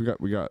Grammys.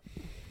 We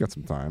got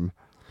some time.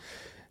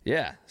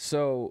 Yeah,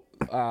 so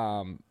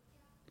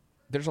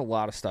there's a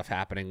lot of stuff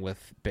happening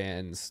with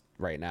bands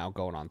right now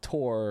going on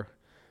tour.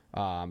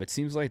 It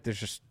seems like there's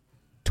just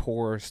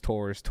tours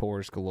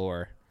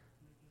galore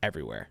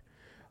everywhere.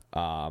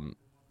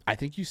 I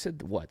think you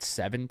said,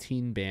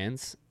 17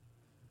 bands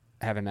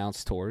have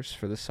announced tours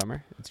for this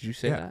summer? Did you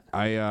say that?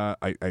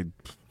 I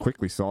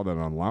quickly saw that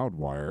on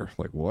Loudwire.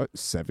 Like, what?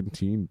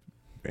 17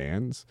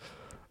 bands?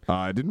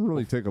 I didn't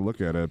really take a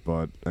look at it,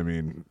 but I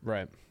mean,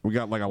 right. We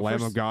got like a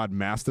Lamb of God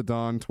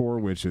Mastodon tour,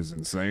 which is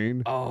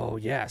insane. Oh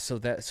yeah, so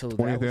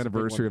 20th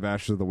anniversary of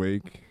Ashes of the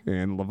Wake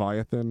and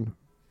Leviathan.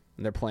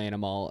 And they're playing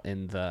them all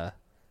in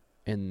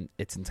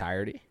its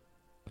entirety.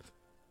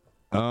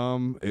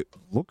 It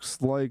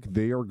looks like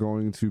they are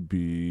going to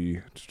be.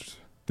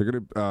 They're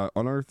going to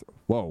unearth.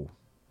 Whoa,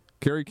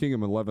 Kerry King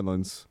and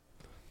Malevolence,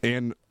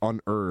 and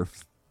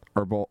Unearth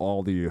are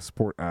all the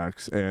support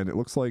acts, and it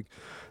looks like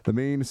the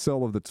main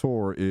sell of the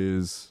tour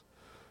is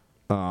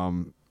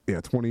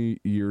 20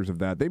 years of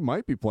that. They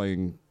might be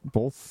playing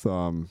both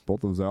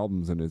those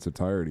albums in its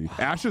entirety. Wow.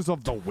 Ashes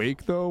of the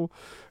Wake, though,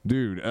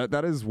 dude,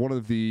 that is one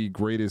of the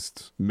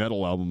greatest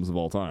metal albums of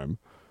all time.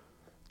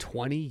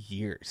 20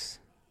 years.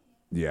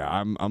 Yeah,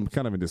 I'm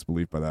kind of in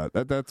disbelief by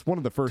that. That's one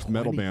of the first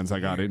metal bands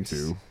I got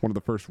into. One of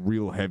the first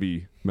real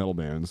heavy metal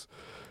bands.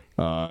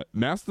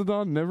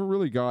 Mastodon never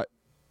really got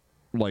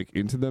like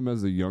into them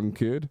as a young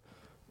kid,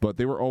 but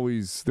they were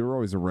always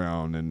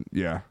around, and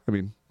yeah, I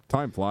mean,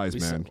 time flies,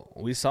 man.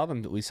 We saw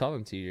them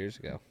 2 years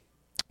ago.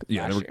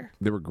 Yeah,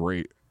 they were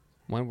great.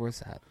 When was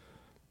that?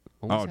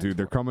 Dude,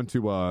 they're coming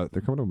to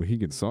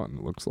Mohegan Sun,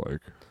 it looks like.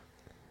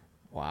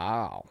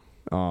 Wow.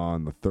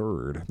 On the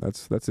 3rd.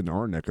 That's in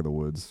our neck of the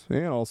woods,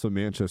 and also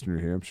Manchester,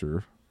 New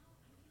Hampshire.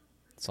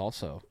 It's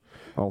also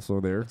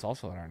there. It's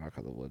also in our neck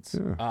of the woods.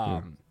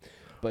 Yeah.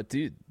 But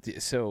dude,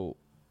 so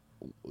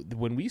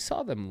when we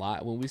saw them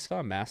live, when we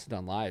saw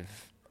Mastodon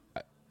live,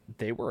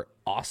 they were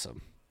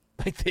awesome.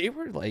 Like, they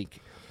were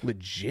like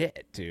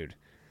legit, dude.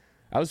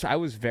 I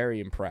was very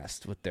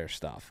impressed with their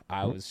stuff.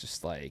 I was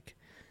just like,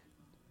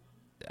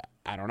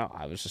 I don't know.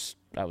 I was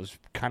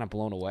kind of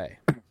blown away.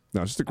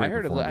 No, it's just a great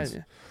performance.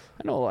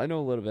 I know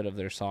a little bit of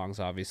their songs,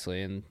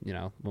 obviously, and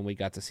when we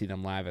got to see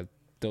them live, I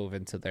dove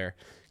into their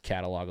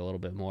catalog a little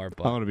bit more.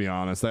 But I'm gonna be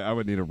honest, I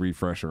would need a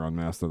refresher on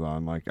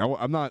Mastodon. Like,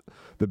 I'm not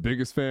the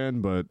biggest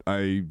fan, but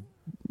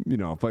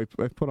if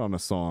I put on a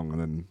song,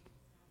 and then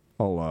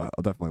I'll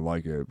definitely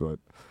like it. But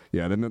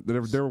yeah,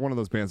 they were one of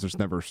those bands that's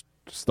never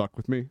stuck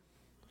with me.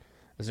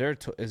 Is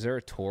there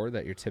a tour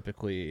that you're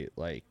typically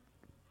like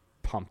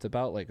pumped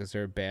about? Like, is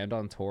there a band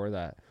on tour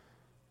that,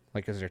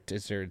 like, is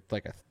there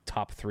like a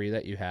top 3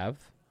 that you have?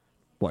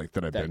 like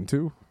that I've been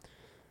to.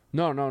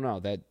 No,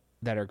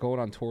 that are going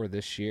on tour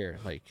this year,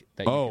 like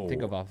that you can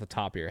think of off the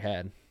top of your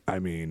head. I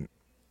mean,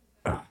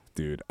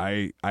 dude,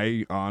 I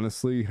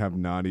honestly have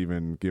not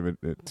even given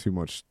it too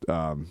much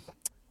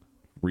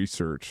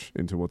research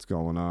into what's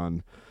going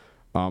on.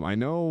 I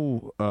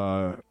know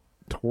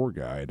tour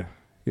guide.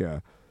 Yeah.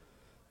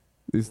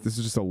 This is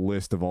just a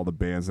list of all the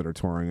bands that are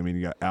touring. I mean,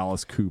 you got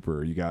Alice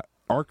Cooper, you got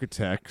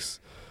Architects,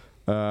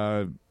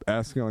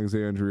 Asking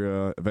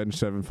Alexandria, Avenged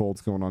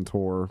Sevenfold's going on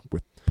tour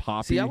with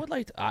Poppy. See,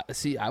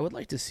 I would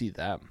like to see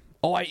them.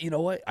 Oh, you know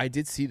what? I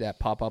did see that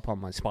pop up on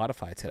my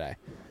Spotify today.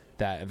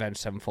 That Avenged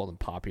Sevenfold and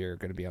Poppy are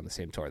going to be on the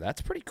same tour.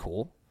 That's pretty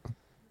cool.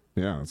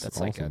 Yeah,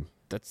 that's awesome.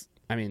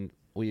 I mean,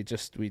 we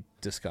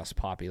discussed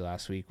Poppy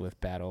last week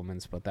with Bad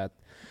Omens, but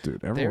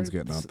dude, everyone's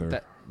getting out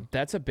there.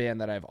 That's a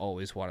band that I've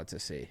always wanted to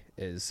see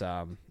is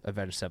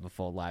Avenged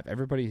Sevenfold live.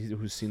 Everybody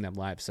who's seen them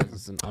live says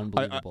it's an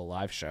unbelievable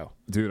live show.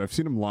 Dude, I've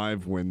seen them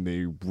live when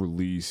they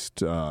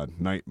released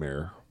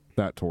Nightmare,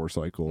 that tour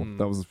cycle.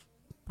 That was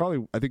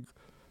probably, I think,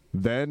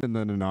 then and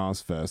then in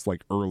Ozfest,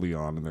 like early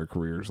on in their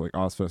careers, like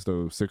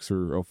Ozfest 06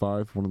 or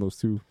 05, one of those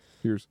 2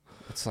 years.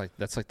 That's like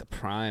the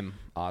prime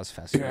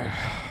Ozfest.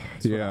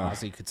 Yeah,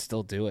 Ozzy could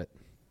still do it.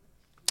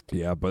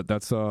 Yeah, but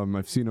that's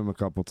I've seen them a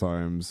couple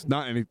times.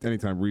 Not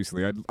anytime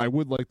recently. I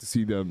would like to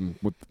see them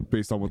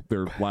based on what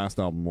their last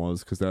album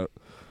was, because that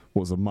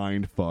was a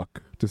mind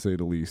fuck to say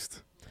the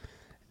least.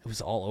 It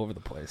was all over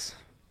the place.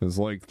 It was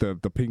like the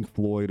Pink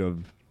Floyd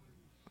of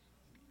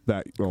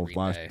that of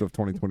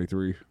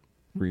 2023.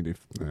 Green Day.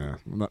 Yeah,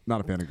 I'm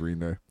not a fan of Green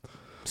Day.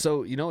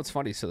 So you know what's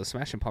funny? So the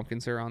Smashing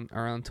Pumpkins are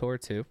on tour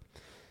too.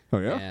 Oh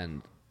yeah,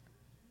 and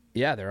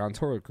yeah, they're on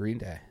tour with Green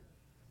Day.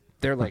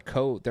 They're like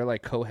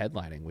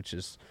co-headlining, which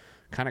is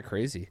kind of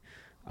crazy.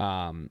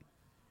 But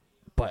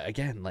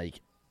again,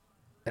 like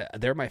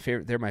they're my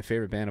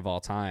favorite band of all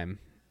time.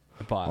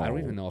 But I don't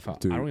even know if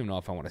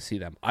I want to see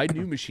them. I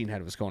knew Machine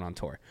Head was going on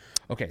tour.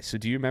 Okay, so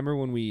do you remember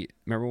when we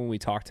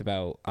talked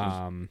about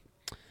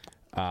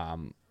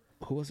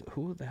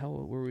who the hell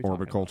were we talking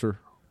Orbit Culture? About?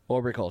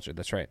 Orbit Culture,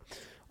 that's right.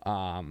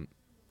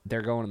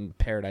 They're going to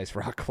Paradise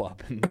Rock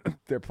Club and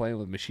they're playing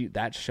with Machine.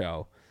 That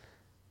show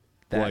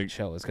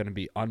is going to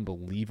be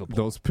unbelievable.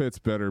 Those pits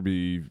better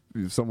be,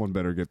 someone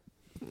better get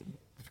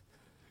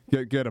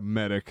a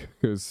medic,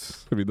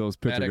 because I mean those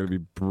pits are going to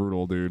be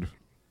brutal, dude.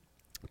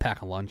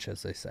 Pack a lunch,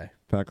 as they say.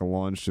 Pack a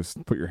lunch.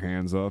 Just put your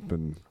hands up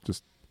and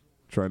just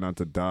try not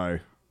to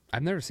die.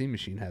 I've never seen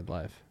Machine Head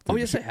live. Oh,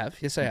 yes, I have.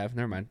 Yes, I have.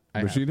 Never mind.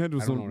 Machine Head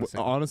was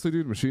honestly,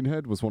 dude. Machine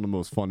Head was one of the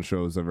most fun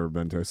shows I've ever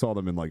been to. I saw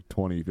them in like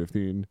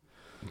 2015.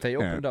 They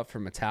opened up for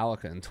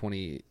Metallica in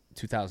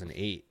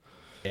 2008.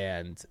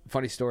 And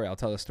funny story, I'll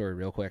tell the story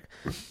real quick.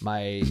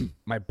 My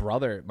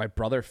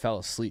brother fell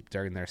asleep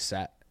during their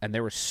set, and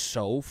they were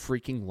so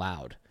freaking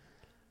loud.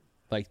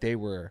 Like they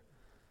were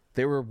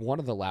one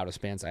of the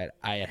loudest bands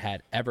I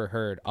had ever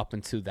heard up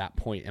until that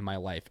point in my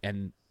life.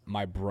 And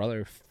my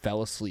brother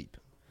fell asleep.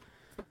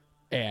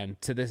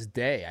 And to this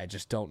day, I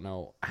just don't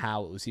know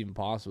how it was even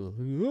possible.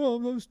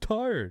 Oh, I was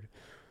tired.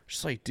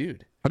 Just like,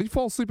 dude. How do you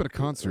fall asleep at a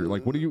concert?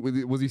 Like,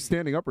 was he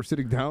standing up or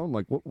sitting down?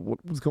 Like,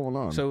 what was going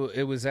on? So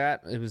it was in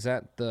Boston. It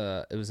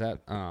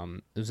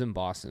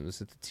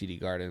was at the TD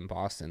Garden in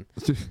Boston.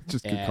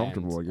 Just get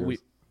comfortable, I guess.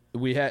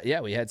 We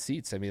had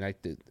seats. I mean,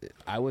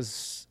 I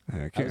was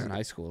in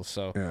high school,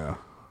 so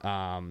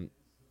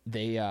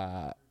they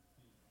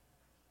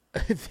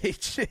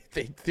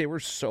were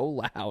so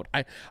loud.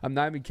 I'm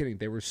not even kidding.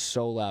 They were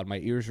so loud. My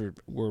ears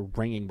were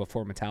ringing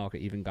before Metallica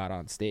even got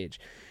on stage,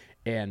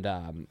 and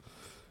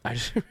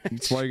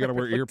that's why you gotta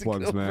wear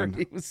earplugs, man.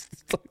 He was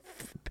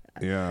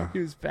he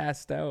was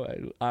passed out.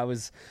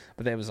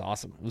 But that was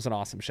awesome. It was an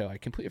awesome show. I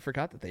completely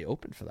forgot that they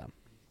opened for them.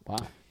 Wow.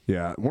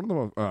 Yeah, one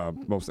of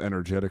the most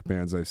energetic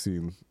bands I've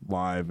seen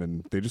live,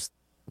 and they just,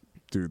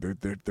 dude,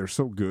 they're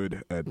so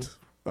good at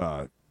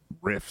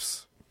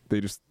riffs.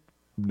 They just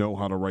know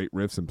how to write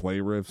riffs and play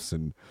riffs,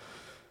 and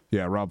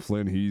yeah, Rob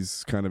Flynn,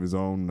 he's kind of his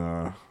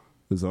own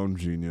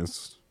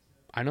genius.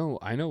 I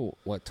know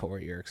what tour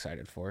you're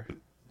excited for.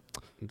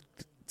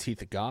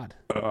 Teeth of God.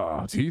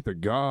 Teeth of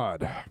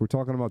God. We're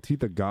talking about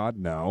Teeth of God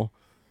now.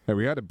 Hey,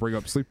 we had to bring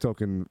up Sleep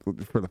Token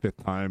for the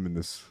 5th time in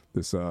this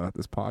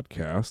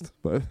podcast,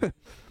 but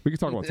we can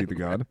talk about Teeth of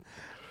God.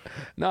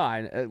 No,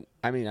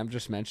 I mean I'm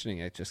just mentioning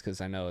it just because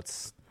I know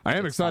it's. I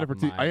am excited for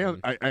Teeth. I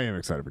am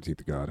excited for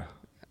Teeth of God.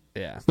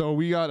 Yeah. So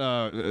we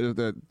got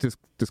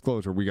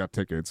disclosure. We got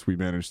tickets. We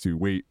managed to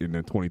wait in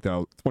a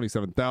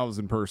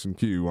 27,000 person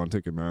queue on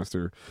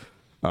Ticketmaster.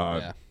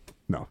 Yeah.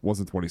 No, it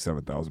wasn't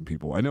 27,000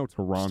 people. I know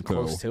Toronto.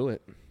 Close to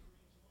it.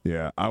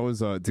 Yeah, I was,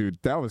 dude.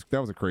 That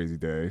was a crazy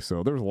day.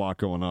 So there was a lot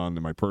going on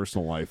in my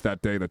personal life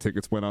that day. The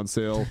tickets went on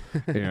sale,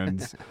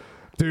 and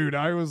dude,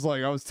 I was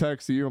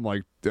texting you. I'm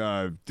like,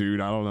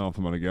 dude, I don't know if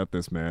I'm gonna get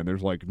this, man.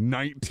 There's like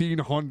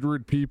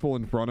 1,900 people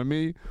in front of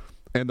me,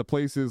 and the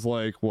place is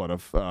like what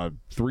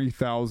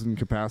 3,000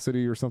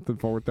 capacity or something,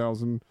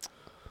 4,000.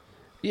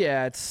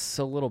 Yeah, it's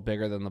a little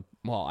bigger than the.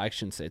 Well, I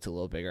shouldn't say it's a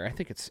little bigger. I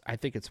think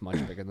it's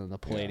much bigger than the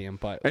Palladium.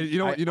 But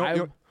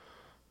and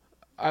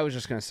I was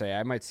just gonna say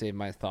I might save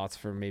my thoughts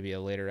for maybe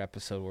a later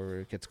episode where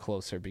it gets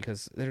closer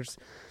because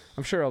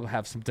I'm sure I'll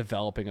have some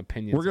developing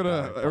opinions. We're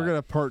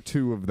gonna part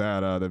 2 of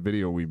that the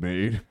video we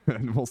made,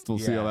 and we'll still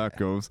see how that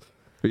goes.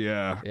 But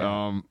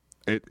yeah.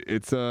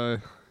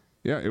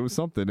 It was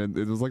something, and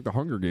it was like the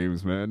Hunger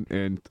Games, man.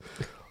 And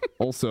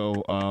also,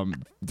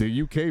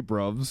 the UK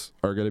bruvs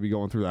are going to be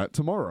going through that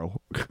tomorrow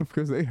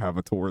because they have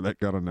a tour that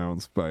got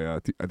announced by I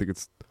think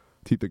it's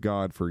Teeth of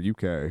God for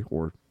UK,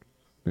 or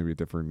maybe a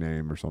different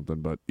name or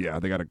something. But yeah,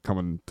 they got it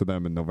coming to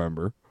them in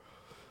November,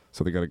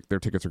 so their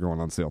tickets are going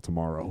on sale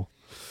tomorrow.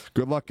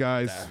 Good luck,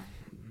 guys.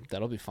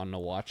 That'll be fun to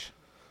watch.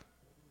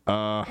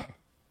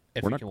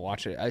 If we can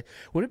watch it,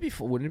 wouldn't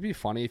it be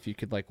funny if you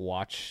could like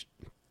watch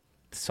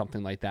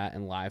something like that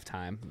in live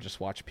time?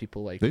 Just watch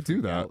people like they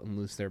do that and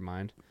lose their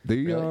mind.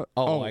 Really?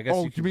 I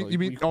guess you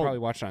could probably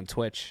watch it on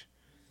Twitch.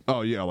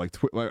 Oh yeah, like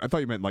I thought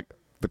you meant like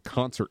the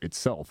concert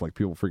itself, like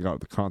people freak out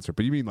at the concert.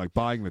 But you mean like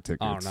buying the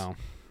tickets? Oh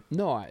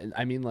no,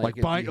 I mean like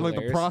buying, like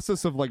the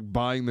process of like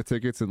buying the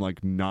tickets and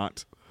like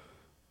not.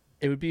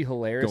 It would be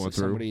hilarious if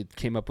somebody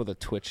came up with a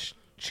Twitch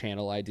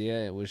channel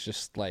idea. It was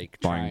just like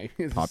buying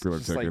popular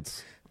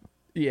tickets.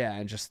 Yeah,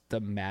 and just the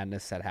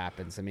madness that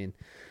happens. I mean,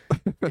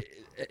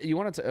 you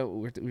wanted to.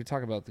 We were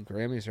talking about the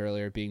Grammys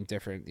earlier being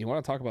different. You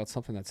want to talk about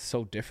something that's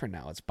so different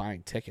now? It's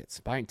buying tickets.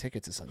 Buying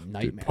tickets is a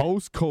nightmare.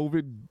 Post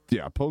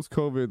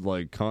COVID,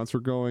 like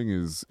concert going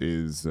is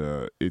it's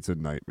a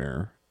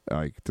nightmare,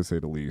 like to say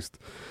the least.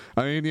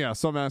 I mean, yeah,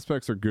 some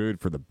aspects are good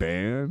for the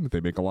band.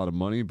 They make a lot of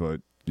money,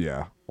 but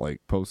yeah,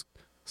 like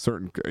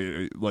certain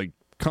like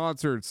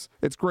concerts,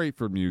 it's great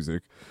for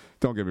music.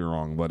 Don't get me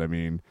wrong, but I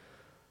mean.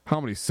 How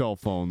many cell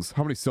phones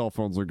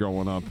are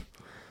going up?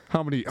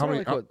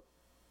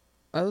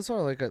 That's sort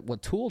of like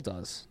what Tool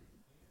does.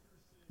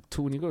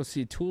 When you go to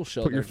see a Tool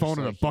show, put your phone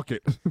in a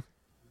bucket.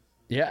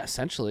 Yeah,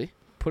 essentially,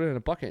 put it in a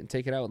bucket and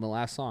take it out in the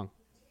last song.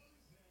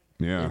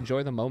 Yeah,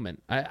 enjoy the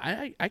moment.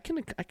 I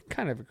can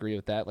kind of agree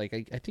with that. Like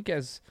I think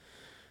as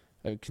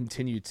I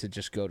continue to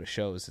just go to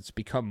shows, it's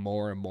become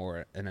more and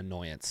more an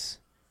annoyance.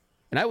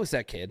 And I was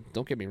that kid.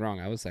 Don't get me wrong.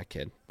 I was that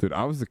kid. Dude,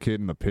 I was the kid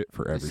in the pit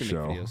for every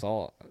show.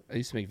 I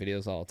used to make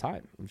videos all the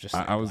time.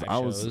 I was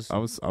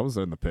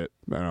in the pit.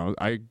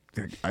 I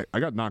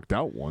got knocked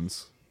out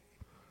once.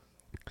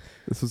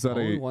 This was at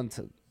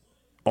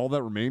All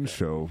That Remains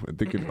show. I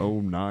think in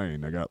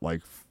 2009.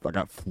 I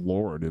got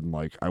floored and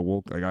like I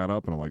got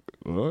up and I'm like,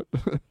 what?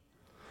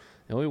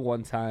 Only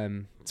one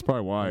time. That's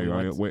probably why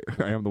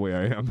I am the way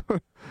I am.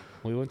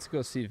 We went to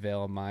go see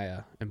Veil and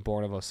Maya and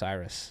Born of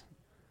Osiris,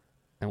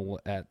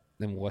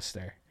 in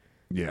Worcester.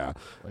 Yeah,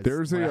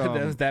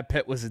 that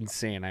pit was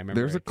insane. I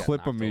remember. There's a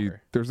clip of me.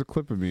 There's a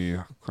clip of me.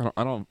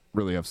 I don't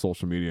really have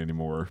social media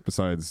anymore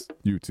besides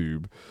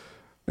YouTube,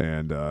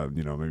 and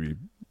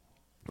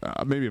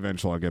maybe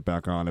eventually I'll get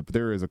back on it. But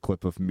there is a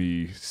clip of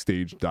me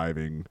stage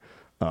diving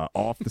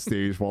off the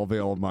stage while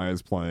Veil and Maya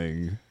is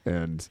playing,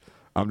 and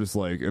I'm just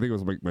like, I think it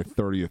was like my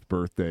 30th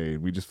birthday,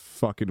 and we just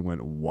fucking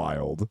went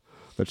wild.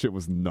 That shit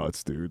was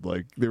nuts, dude.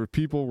 Like,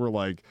 people were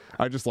like,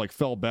 I just like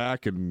fell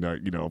back, and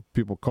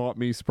people caught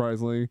me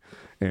surprisingly,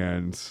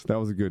 and that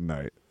was a good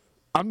night.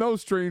 I'm no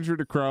stranger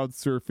to crowd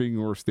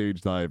surfing or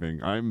stage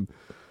diving. I'm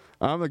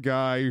the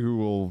guy who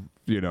will,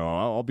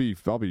 I'll be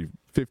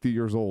 50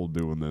 years old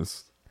doing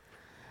this.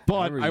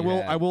 But I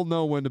will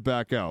know when to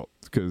back out,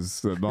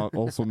 because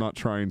I'm not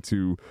trying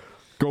to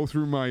go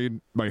through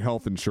my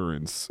health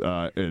insurance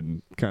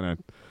and kind of,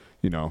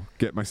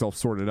 get myself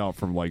sorted out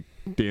from like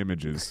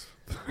damages.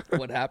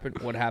 What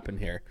happened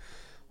here?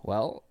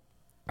 Well,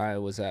 I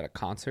was at a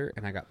concert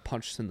and I got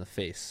punched in the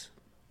face.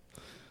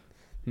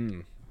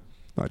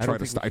 I tried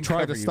to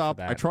stop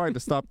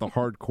the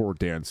hardcore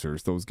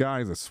dancers. Those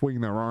guys that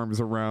swing their arms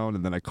around,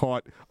 and then I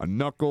caught a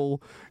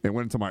knuckle and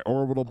went into my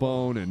orbital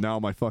bone, and now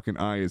my fucking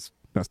eye is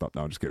messed up.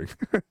 No, I'm just kidding.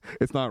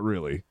 It's not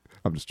really.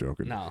 I'm just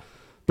joking. No.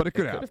 But it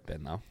could have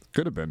been though.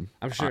 Could have been.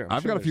 I'm sure.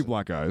 I've got a few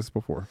black eyes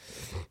before.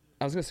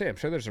 I was gonna say, I'm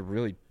sure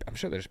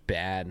there's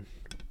bad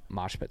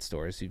mosh pit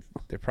stories.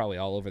 They're probably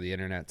all over the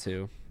internet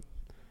too.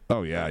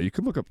 Oh yeah, you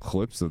could look up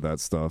clips of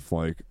that stuff.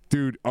 Like,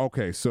 dude.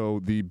 Okay,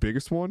 so the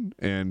biggest one,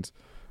 and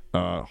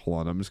hold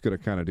on, I'm just gonna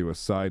kind of do a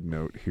side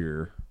note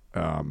here.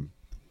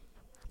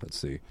 Let's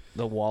see.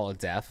 The Wall of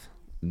Death.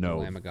 No.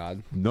 The Lamb of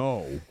God.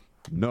 No.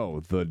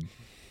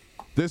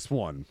 This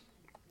one.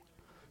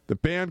 The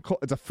band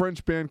it's a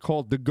French band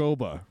called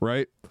Dagoba,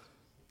 right?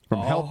 From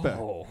Hellfest.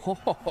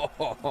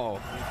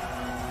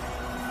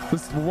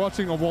 We're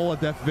watching a Wall of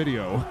Death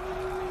video.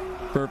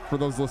 For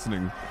those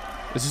listening.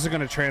 This isn't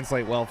going to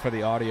translate well for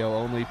the audio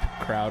only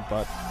crowd,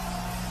 but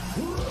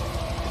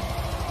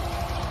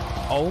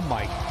oh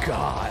my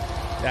god,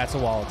 that's a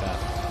Wall of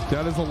Death.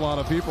 That is a lot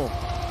of people.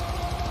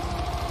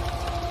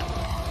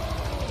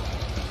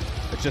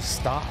 It just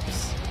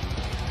stops.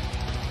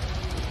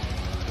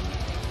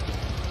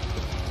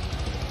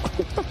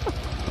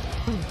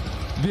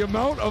 The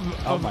amount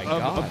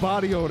of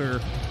body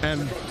odor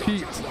and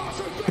heat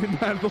in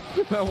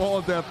that Wall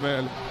of Death,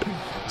 man.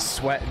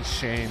 Sweat and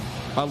shame.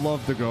 I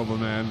love Dagoba,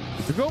 man.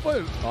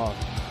 Dagoba. Oh,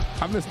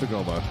 I miss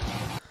Dagoba.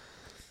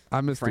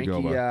 I missed Frankie, the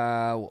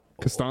Goba.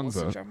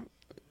 Costanza.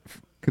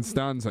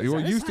 Costanza. Well,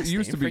 used to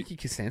be Frankie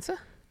Costanza.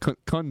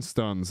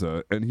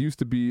 Constanza, and he used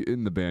to be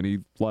in the band. He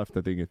left,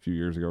 I think, a few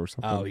years ago or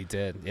something. Oh, he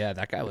did. Yeah,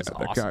 that guy was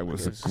awesome. That guy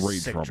was a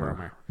great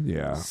drummer.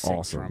 Yeah, sick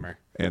awesome. Drummer.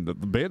 And the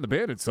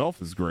band itself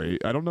is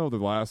great. I don't know if the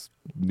last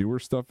newer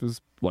stuff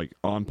is like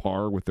on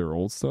par with their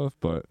old stuff,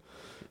 but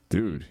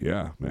dude,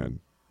 yeah,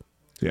 man.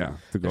 Yeah,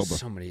 the There's Goba.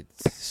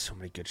 so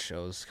many good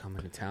shows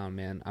coming to town,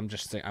 man. I'm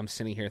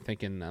sitting here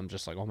thinking, I'm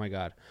just like, oh my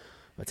god,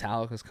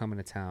 Metallica's coming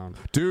to town,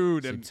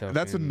 dude. And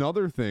that's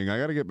another thing. I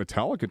got to get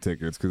Metallica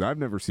tickets because I've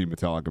never seen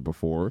Metallica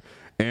before.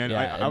 And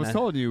I was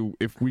telling you,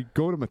 if we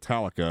go to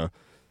Metallica,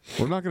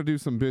 we're not going to do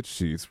some bitch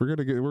seats. We're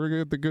gonna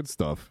get the good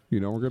stuff. You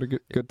know, we're gonna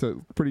get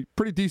to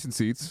pretty decent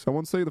seats. I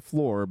won't say the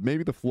floor,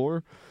 maybe the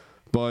floor,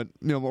 but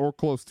or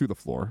close to the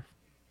floor.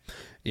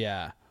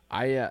 Yeah,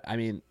 I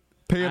mean,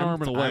 pay an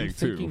arm and a leg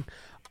too.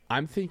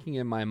 I'm thinking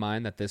in my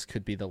mind that this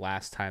could be the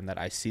last time that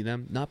I see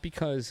them, not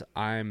because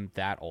I'm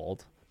that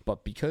old,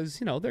 but because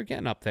they're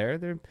getting up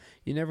there.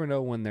 You never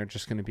know when they're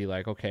just going to be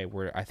like, okay,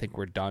 I think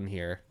we're done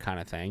here, kind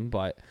of thing.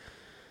 But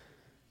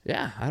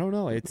yeah, I don't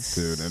know. It's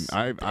dude,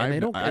 and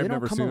they don't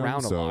come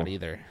around them, a lot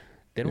either.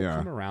 They don't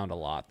come around a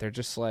lot. They're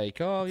just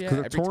like, oh yeah,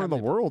 because they're touring the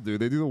world,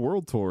 dude. They do the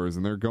world tours,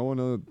 and they're going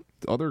to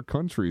other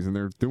countries, and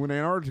they're doing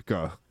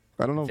Antarctica.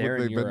 I don't know if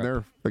they've been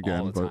there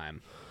again all the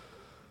time.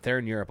 They're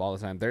in Europe all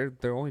the time.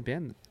 They're only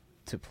band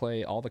to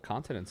play all the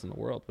continents in the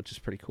world, which is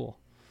pretty cool.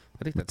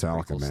 I think that's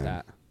Metallica, a pretty cool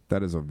stat.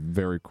 That is a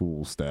very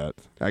cool stat.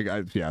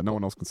 Yeah, no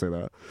one else can say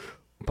that.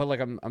 But like,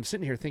 I'm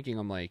sitting here thinking,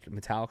 I'm like,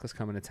 Metallica's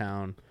coming to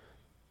town.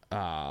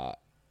 The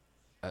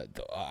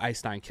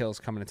Ice Nine Kills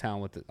coming to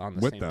town on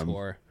the same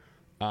tour.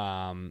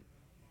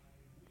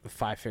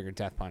 Five Finger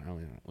Death Punch.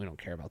 We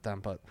don't care about them,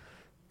 but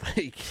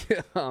like,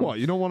 what,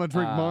 you don't want to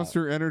drink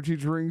Monster Energy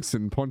drinks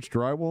and punch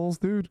drywalls,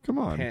 dude? Come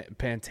on.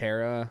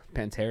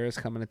 Pantera's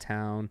coming to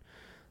town.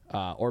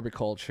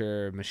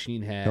 Orbiculture,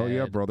 Machine Head. Hell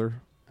yeah,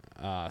 brother.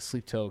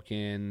 Sleep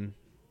Token.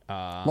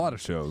 A lot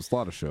of shows.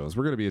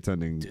 We're gonna be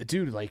attending,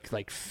 dude.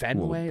 Like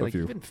Fenway,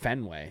 even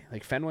Fenway,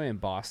 like Fenway in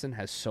Boston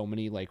has so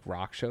many like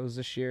rock shows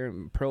this year.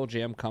 Pearl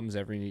Jam comes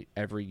every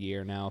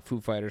year now.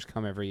 Foo Fighters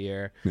come every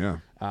year. Yeah.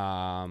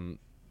 Oh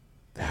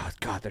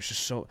God, there's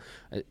just so.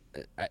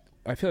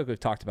 I feel like we've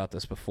talked about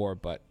this before,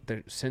 but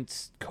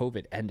since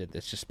COVID ended,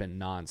 it's just been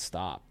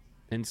nonstop,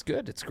 and it's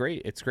good. It's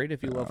great. It's great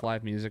if you love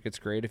live music. It's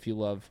great if you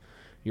love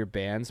your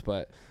bands,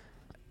 but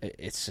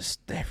it's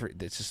just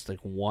like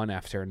one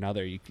after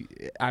another.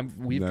 I've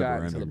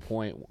gotten to the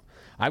point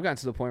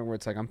where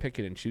it's like I'm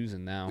picking and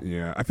choosing now.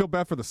 Yeah, I feel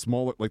bad for the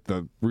smaller, like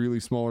the really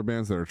smaller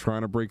bands that are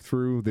trying to break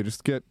through. They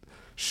just get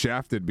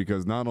shafted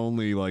because not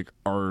only like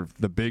are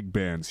the big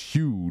bands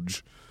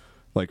huge,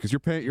 like because you're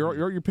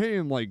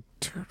paying like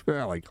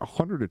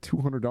 $100 to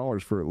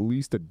 $200 for at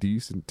least a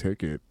decent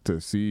ticket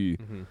to see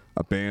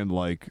a band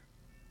like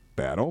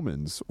Bad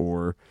Omens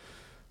or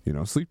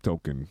Sleep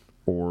Token.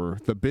 Or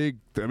the big,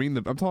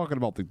 I'm talking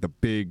about the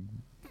big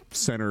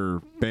center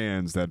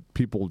bands that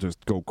people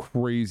just go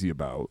crazy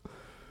about.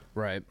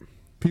 Right.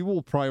 People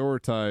will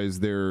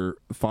prioritize their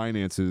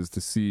finances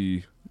to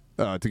see,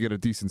 to get a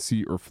decent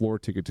seat or floor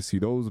ticket to see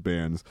those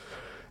bands.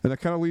 And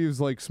that kind of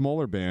leaves like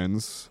smaller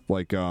bands,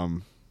 like,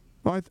 I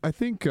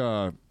think,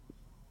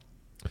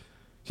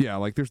 yeah,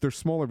 like there's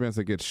smaller bands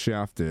that get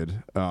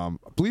shafted.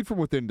 Bleed From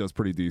Within does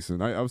pretty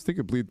decent. I was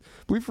thinking Bleed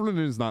From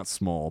Within is not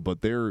small, but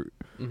I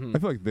feel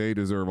like they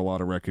deserve a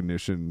lot of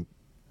recognition.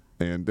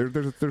 And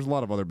there's a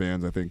lot of other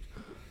bands I think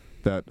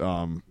that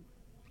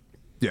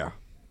yeah.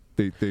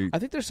 I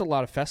think there's a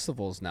lot of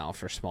festivals now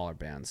for smaller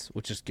bands,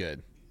 which is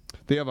good.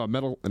 They have a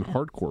metal and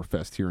hardcore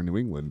fest here in New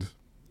England.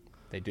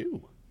 They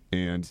do.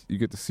 And you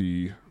get to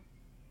see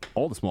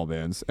all the small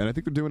bands, and I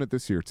think they're doing it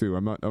this year too.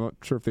 I'm not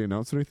sure if they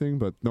announced anything,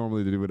 but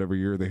normally they do it every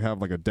year. They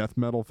have like a death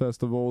metal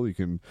festival. You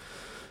can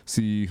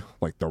see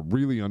like the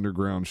really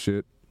underground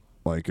shit.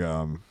 Like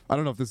I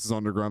don't know if this is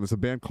underground. There's a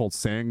band called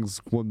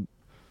Sangsquabog.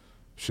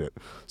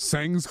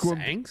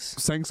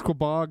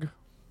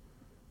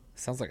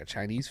 Sounds like a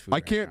Chinese food.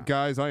 I can't,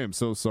 guys. I am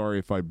so sorry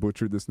if I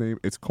butchered this name.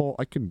 It's called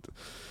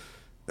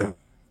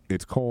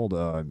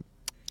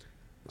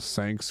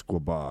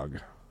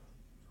Sangsquabog.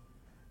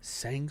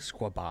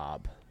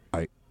 Sangsquabog.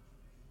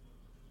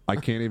 I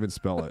can't even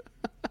spell it.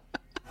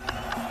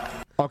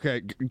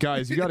 Okay,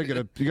 guys, you gotta get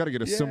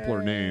a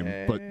simpler name.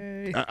 But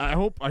I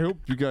hope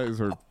you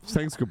guys are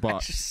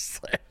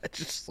Sangsquabog. I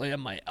just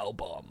slammed my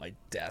elbow on my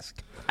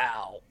desk.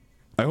 Ow.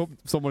 I hope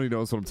somebody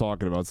knows what I'm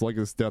talking about. It's like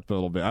this death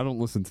metal band. I don't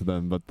listen to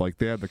them, but like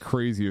they have the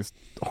craziest,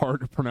 hard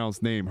to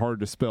pronounce name,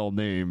 hard to spell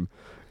name,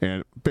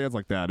 and bands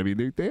like that. I mean,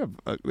 they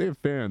have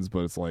fans, but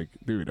it's like,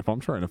 dude, if I'm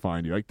trying to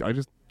find you, I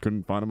just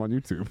couldn't find them on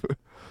YouTube.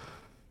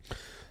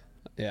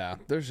 Yeah,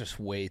 there's just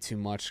way too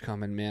much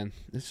coming, man.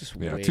 It's just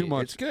way too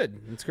much. It's good.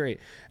 It's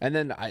great. And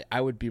then I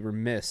would be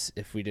remiss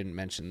if we didn't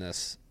mention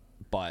this,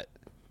 but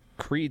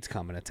Creed's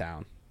coming to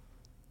town.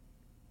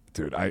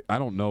 Dude, I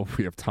don't know if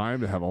we have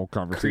time to have a whole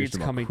conversation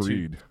about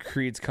Creed.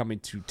 Creed's coming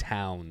to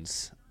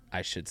towns,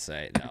 I should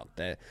say. No,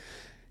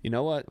 you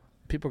know what?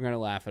 People are going to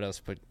laugh at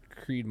us, but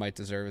Creed might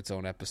deserve its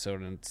own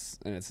episode in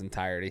its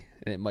entirety,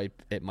 and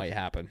it might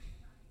happen.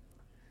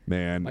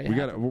 Man,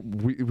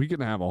 we can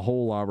have a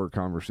whole hour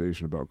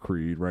conversation about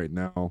Creed right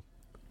now.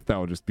 That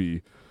would just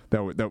be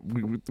we'd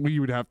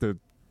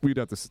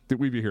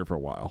be here for a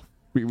while.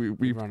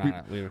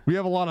 We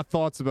have a lot of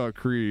thoughts about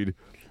Creed,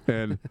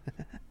 and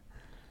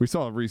we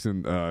saw a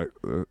recent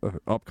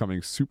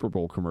upcoming Super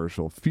Bowl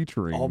commercial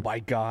featuring. Oh my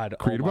God!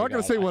 Creed. I'm not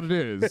going to say what it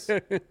is,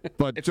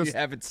 but if just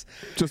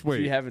wait.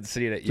 If you haven't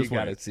seen it, you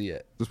got to see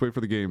it. Just wait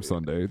for the game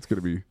Sunday. It's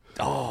going to be.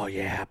 Oh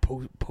yeah,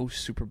 post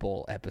Super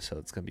Bowl episode.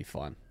 It's going to be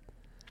fun.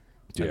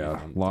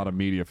 Yeah, a lot of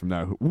media from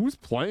that. Who's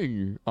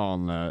playing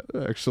on that?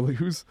 Actually,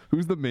 who's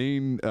the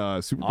main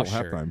Super Bowl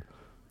halftime?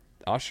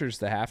 Usher's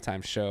the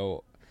halftime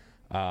show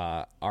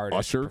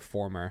artist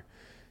performer.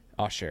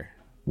 Usher.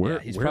 Where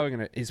he's probably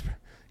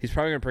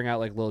gonna bring out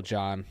like Lil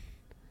Jon.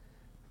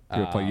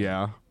 Play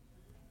yeah.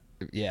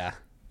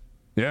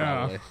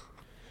 Probably.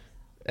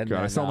 And God,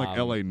 then, I sound like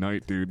L.A.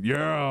 Knight, dude.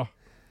 Yeah.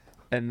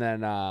 And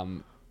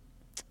then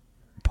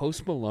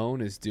Post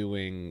Malone is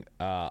doing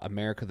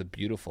 "America the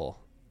Beautiful"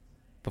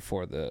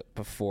 before the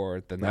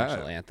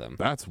national anthem.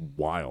 That's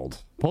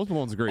wild. Post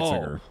Malone's a great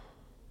singer.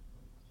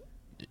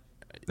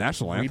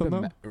 National anthem,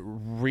 though?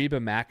 Reba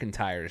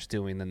McEntire is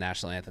doing the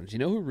national anthems. Do you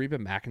know who Reba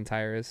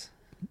McEntire is?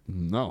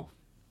 No.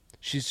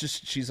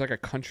 She's like a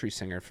country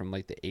singer from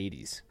like the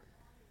 80s.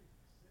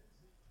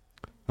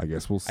 I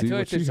guess we'll see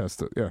what she has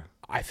to. Yeah.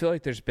 I feel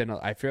like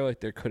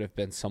there could have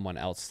been someone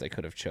else they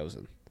could have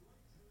chosen.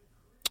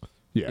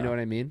 Yeah. You know what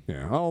I mean?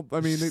 Yeah. Well,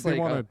 I mean, they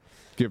want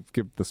to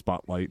give the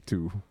spotlight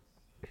to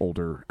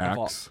older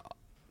acts.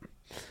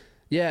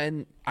 Yeah,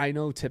 and I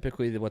know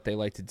typically what they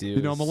like to do.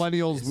 You know,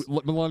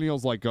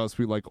 millennials like us,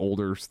 we like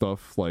older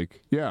stuff.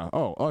 Like,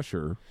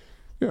 Usher.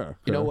 Yeah.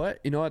 You know what?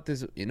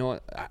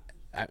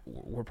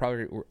 We're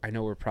probably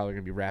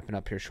gonna be wrapping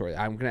up here shortly.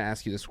 I'm gonna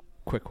ask you this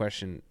quick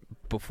question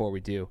before we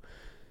do.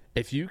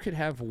 If you could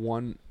have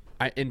one,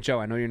 and Joe,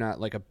 I know you're not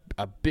like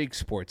a big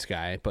sports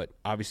guy, but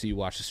obviously you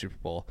watch the Super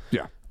Bowl.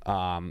 Yeah.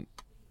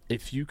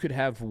 If you could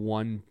have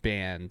one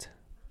band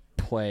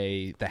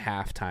play the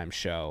halftime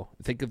show,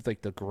 think of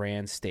like the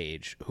grand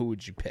stage, who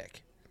would you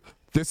pick?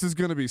 This is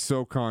going to be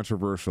so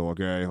controversial,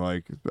 okay?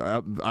 Like,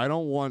 I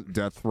don't want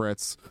death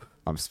threats.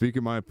 I'm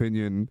speaking my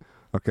opinion,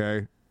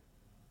 okay?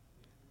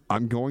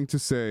 I'm going to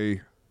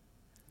say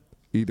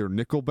either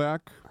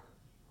Nickelback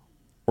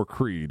or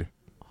Creed.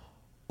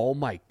 Oh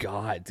my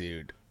God,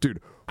 dude. Dude,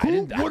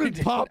 who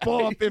wouldn't pop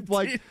off if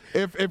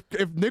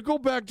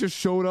Nickelback just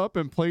showed up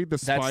and played the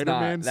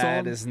Spider-Man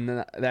song?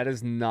 That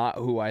is not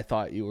who I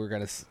thought you were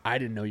gonna. I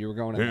didn't know you were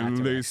going in that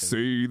direction. And they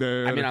say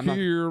that a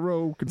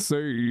hero can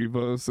save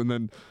us, and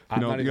then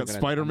you got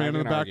Spider-Man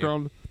in the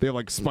background. They have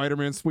like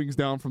Spider-Man swings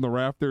down from the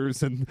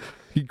rafters, and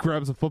he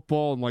grabs a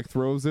football and like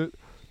throws it.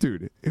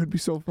 Dude, it would be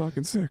so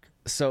fucking sick.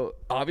 So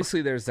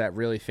obviously, there's that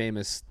really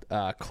famous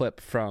clip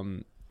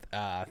from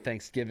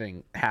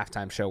Thanksgiving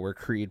halftime show where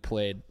Creed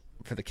played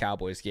for the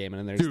Cowboys game,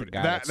 and then there's the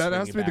guy that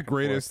has to be the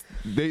greatest.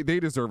 They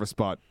deserve a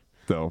spot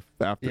though.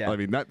 I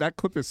mean that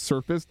clip is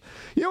surfaced.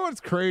 You know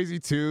what's crazy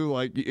too?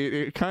 Like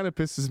it kind of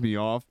pisses me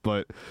off,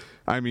 but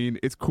I mean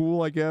it's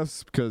cool, I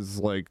guess, because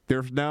like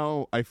there's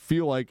now I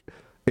feel like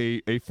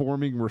a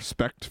forming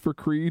respect for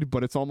Creed,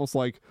 but it's almost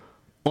like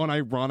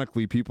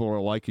unironically people are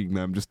liking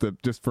them just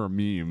for a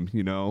meme,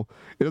 you know.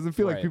 It doesn't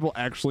feel like people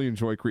actually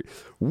enjoy Creed.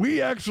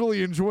 We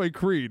actually enjoy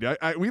Creed.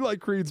 We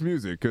like Creed's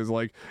music because,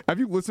 like, have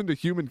you listened to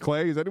Human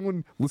Clay? Has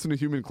anyone listened to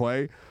Human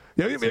Clay?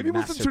 Yeah, have you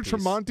listened to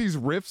Tremonti's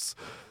riffs?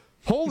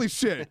 Holy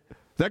shit,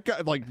 that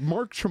guy, like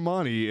Mark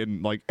Tremonti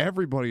and like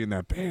everybody in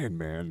that band,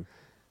 man.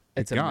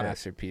 It's a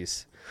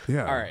masterpiece.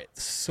 Yeah. All right.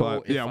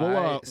 So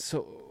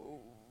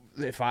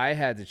if I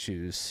had to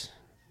choose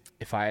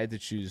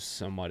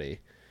somebody.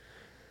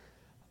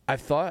 I've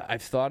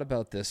thought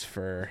about this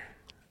for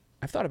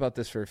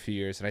a few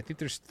years, and I think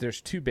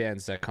there's two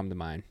bands that come to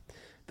mind.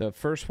 The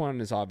first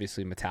one is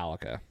obviously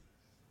Metallica,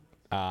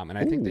 and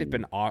I think they've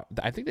been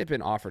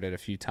offered it a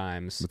few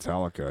times.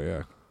 Metallica,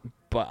 yeah,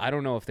 but I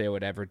don't know if they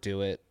would ever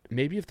do it.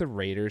 Maybe if the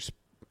Raiders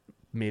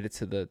made it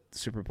to the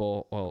Super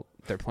Bowl. Well,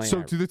 they're playing.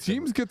 So do the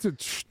teams get to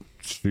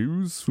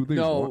choose who they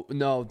want?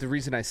 No. The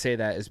reason I say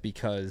that is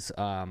because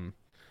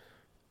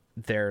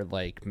they're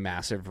like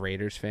massive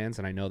Raiders fans,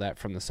 and I know that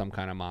from the Some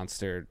Kind of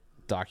Monster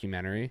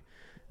documentary.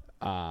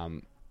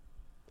 And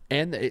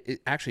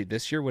actually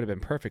this year would have been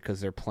perfect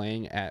because they're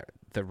playing at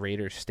the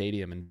Raiders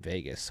Stadium in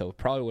Vegas, so it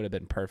probably would have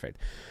been perfect.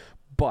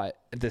 But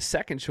the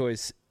second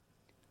choice,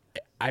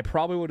 I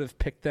probably would have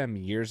picked them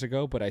years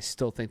ago, but I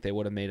still think they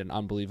would have made an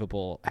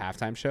unbelievable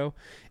halftime show.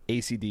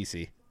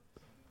 AC/DC.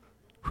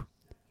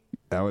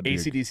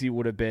 AC/DC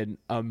would have been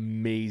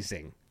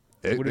amazing.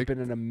 It would have been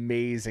an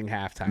amazing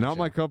halftime show. Not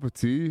my cup of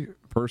tea,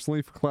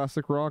 personally, for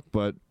classic rock,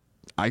 but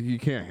you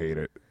can't hate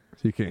it.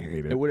 You can't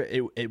hate it.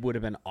 It would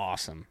have been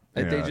awesome.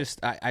 Yeah. They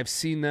just I've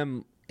seen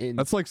them in.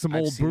 That's like some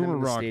old boomer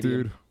rock,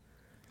 dude.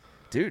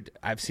 Dude,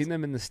 I've seen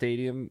them in the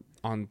stadium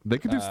on. They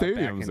could do back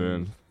stadiums,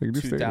 man. They could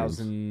do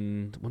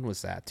 2000. When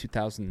was that?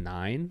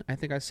 2009. I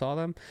think I saw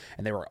them,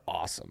 and they were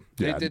awesome.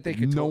 Yeah, they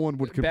could no one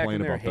would back complain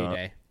in their about that.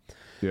 heyday.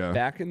 Yeah.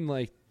 Back in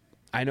like,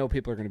 I know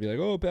people are going to be like,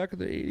 oh, back in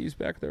the 80s,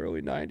 back in the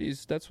early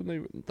 90s. That's when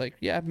they like,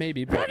 yeah,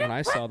 maybe. But when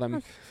I saw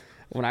them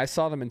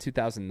in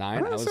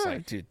 2009, I was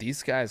like, dude,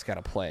 these guys got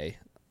to play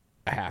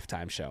a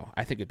halftime show.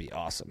 I think it'd be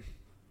awesome.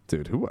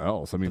 Dude, who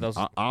else? I mean,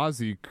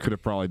 Ozzy could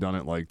have probably done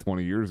it like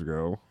 20 years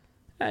ago.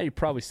 You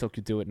probably still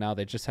could do it now.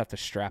 They just have to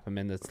strap him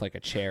in. That's like a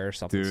chair or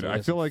something. Dude, so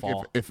I feel like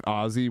if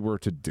Ozzy were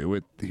to do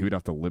it, he would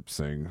have to lip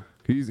sing.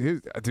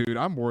 Dude,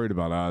 I'm worried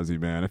about Ozzy,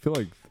 man. I feel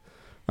like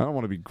I don't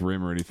want to be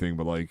grim or anything,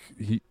 but like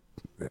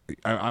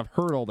I've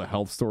heard all the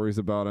health stories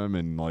about him,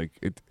 and like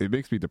it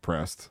makes me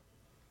depressed.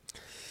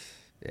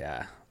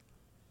 Yeah.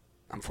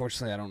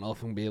 Unfortunately, I don't know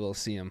if I'm gonna be able to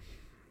see him.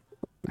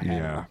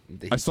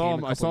 I saw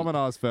him at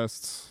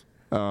Ozfests,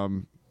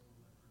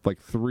 like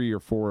 3 or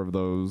 4 of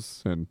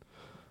those, and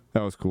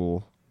that was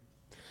cool.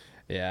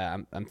 Yeah,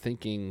 I'm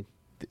thinking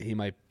he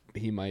might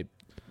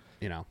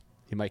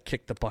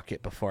kick the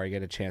bucket before I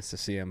get a chance to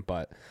see him.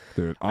 But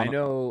dude, I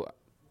know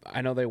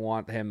they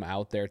want him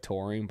out there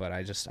touring, but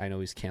I know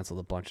he's canceled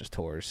a bunch of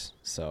tours,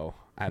 so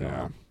I don't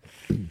know.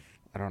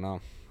 I don't know.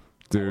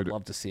 Dude, I would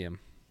love to see him.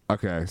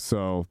 Okay,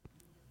 so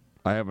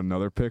I have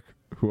another pick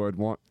who I'd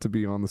want to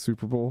be on the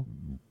Super Bowl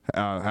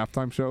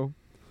halftime show,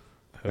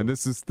 and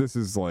this is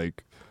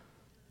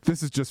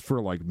just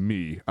for like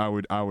me. I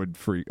would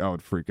freak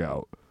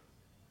out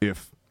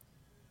if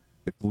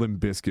Limp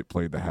Bizkit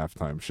played the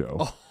halftime show.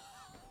 Oh.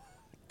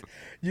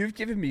 You've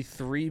given me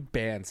 3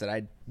 bands that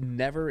I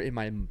never in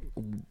my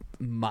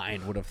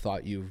mind would have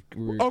thought you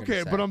were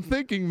okay, but I'm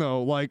thinking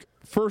though, like,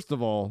 first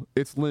of all,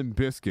 it's Limp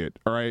Bizkit,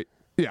 all right?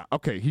 Yeah,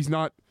 okay, he's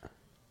not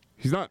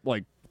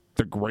like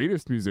the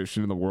greatest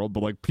musician in the world,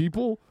 but like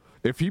people,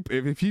 if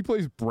he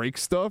plays break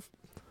stuff,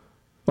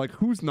 like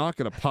who's not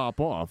gonna pop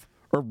off?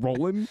 Or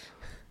Roland?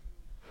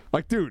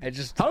 Like, dude,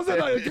 how's that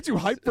not get you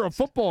hyped for a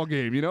football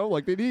game, you know?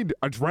 Like, they need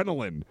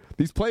adrenaline.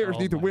 These players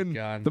need to win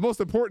the most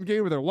important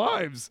game of their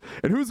lives.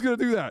 And who's going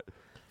to do that?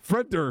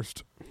 Fred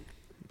Durst.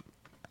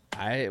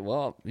 I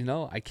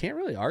can't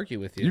really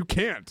argue with you. You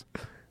can't.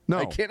 No.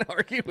 I can't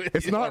argue with you.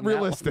 It's not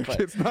realistic.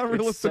 It's not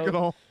realistic at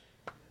all.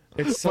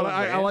 It's so but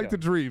I like to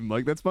dream.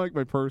 Like, that's my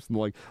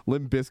personal, like,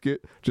 Limp Bizkit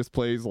just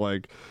plays,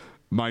 like,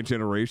 My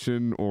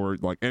Generation or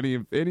like any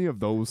of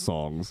those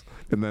songs,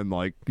 and then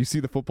like you see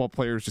the football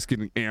players just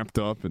getting amped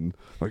up and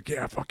like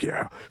fuck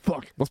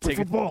let's play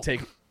football.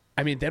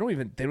 I mean they don't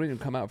even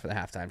come out for the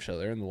halftime show.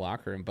 They're in the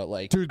locker room, but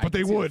like dude, but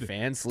they would.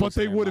 But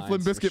they would if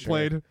Limp Bizkit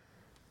played.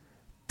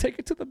 Take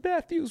it to the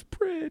Matthews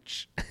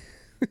Bridge.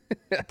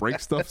 Break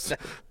stuff.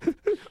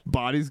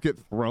 Bodies get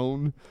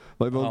thrown.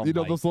 Like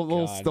those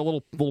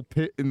little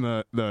pit in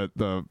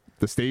the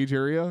stage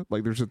area.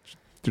 Like there's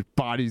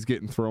bodies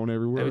getting thrown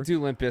everywhere. I would do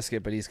Limp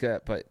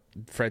Bizkit, but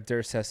Fred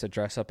Durst has to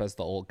dress up as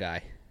the old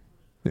guy.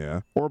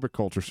 Yeah, Orbit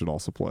Culture should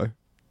also play.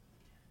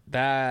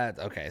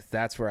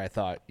 That's where I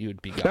thought you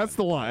would be going. That's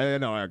the line. I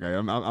know. Okay,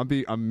 I'm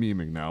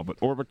memeing now, but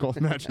Orbit Culture.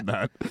 Imagine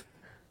that.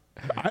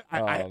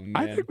 I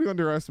think we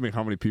underestimate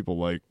how many people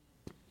like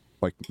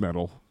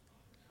metal.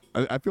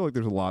 I feel like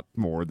there's a lot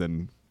more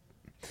than.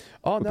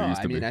 Oh no!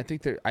 I mean, I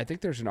think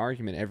there's an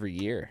argument every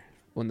year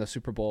when the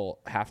Super Bowl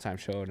halftime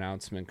show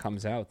announcement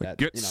comes out that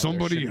get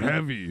somebody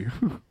heavy,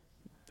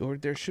 or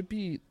there should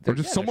be, or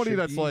just somebody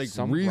that's like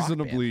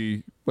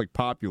reasonably like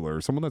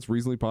popular, someone that's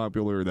reasonably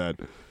popular that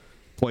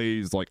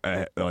plays like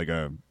a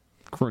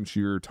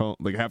crunchier tone,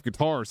 like have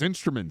guitars,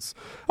 instruments.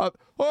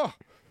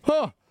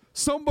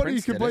 Somebody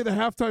Prince can play the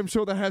halftime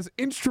show that has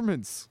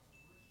instruments.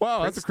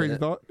 Wow, Prince that's a crazy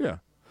thought. Yeah.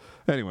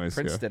 Anyways,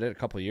 Prince did it a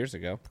couple years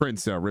ago.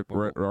 Prince,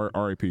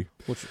 R.I.P.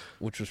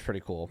 Which was pretty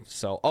cool.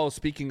 So,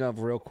 speaking of,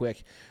 real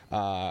quick,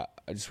 I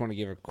just want to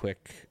give a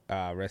quick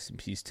rest in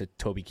peace to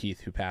Toby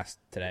Keith, who passed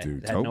today.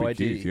 Dude, Toby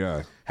Keith,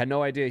 yeah. Had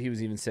no idea he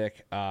was even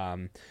sick.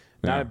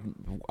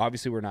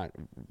 Obviously, we're not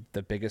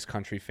the biggest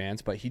country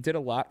fans, but he did a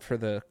lot for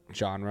the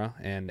genre,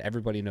 and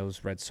everybody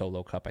knows Red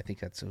Solo Cup. I think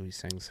that's who he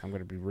sings. I'm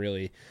going to be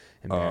really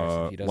embarrassed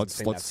if he doesn't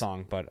sing that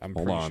song, but I'm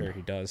pretty sure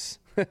he does.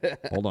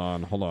 Hold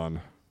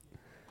on.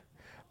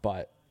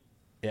 But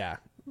yeah,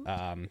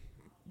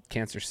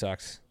 cancer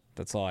sucks.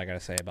 That's all I gotta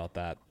say about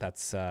that.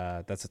 That's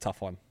a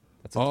tough one.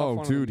 That's a tough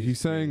one. Dude, he's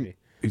saying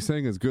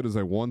 "As Good as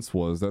I Once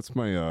Was." That's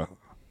my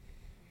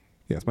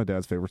it's my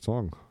dad's favorite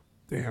song.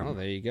 Damn. Oh,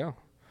 there you go.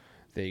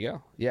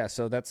 Yeah,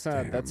 so that's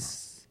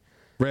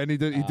Randy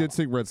did he did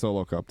sing Red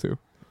Solo Cup too.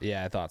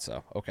 Yeah, I thought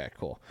so. Okay,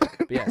 cool.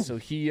 But yeah, so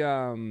he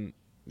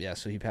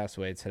passed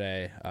away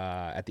today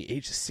at the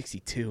age of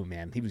 62.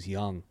 Man, he was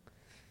young.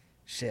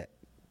 Shit.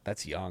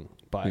 That's young,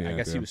 but I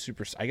guess he was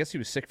he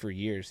was sick for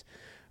years.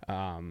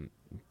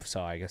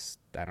 So I guess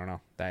I don't know.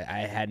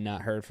 I had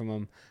not heard from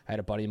him. I had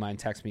a buddy of mine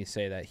text me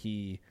say that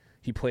he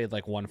played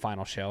like one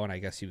final show, and I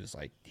guess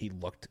he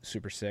looked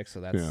super sick.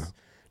 So that's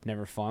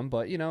never fun.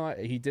 But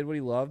he did what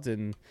he loved,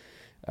 and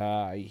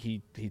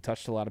he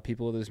touched a lot of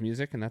people with his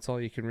music, and that's all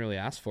you can really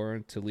ask for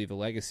to leave a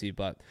legacy.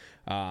 But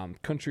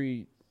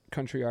country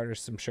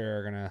artists, I'm sure,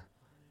 are gonna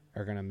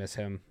are gonna miss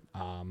him.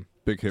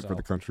 Big hit for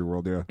the country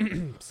world, yeah.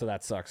 So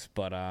that sucks,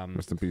 but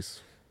Rest in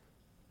peace.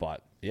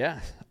 But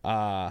yeah,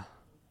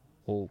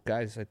 well,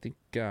 guys, I think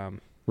we're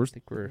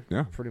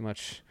pretty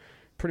much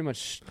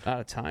out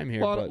of time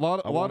here. A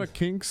lot of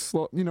kinks.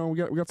 You know, we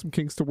got some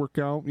kinks to work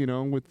out. You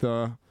know, with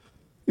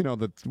you know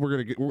that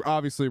we're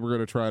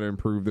gonna try to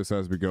improve this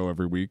as we go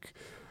every week.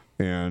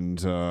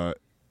 And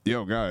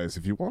guys,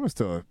 if you want us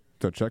to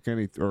check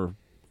any or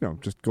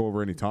just go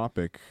over any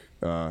topic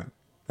that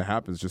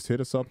happens, just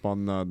hit us up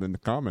in the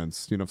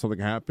comments. You know, if something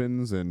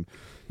happens and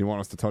you want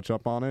us to touch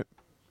up on it,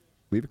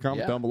 leave a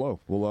comment down below.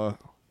 We'll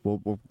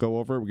go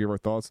over it. We'll give our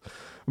thoughts.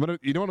 You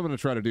know what I'm gonna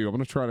try to do? I'm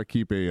gonna try to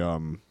keep a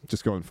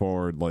just going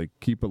forward,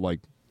 keep a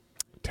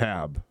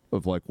tab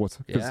of what's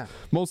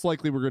most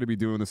likely we're gonna be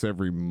doing this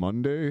every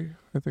Monday,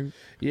 I think.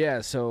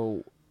 Yeah.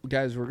 So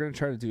guys, we're gonna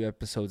try to do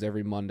episodes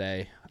every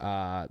Monday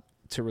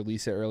to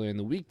release it earlier in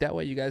the week. That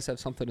way, you guys have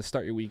something to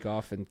start your week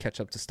off and catch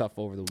up to stuff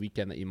over the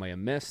weekend that you might have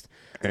missed.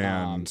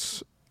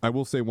 And I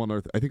will say one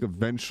other. I think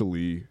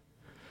eventually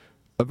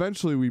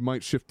we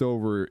might shift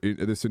over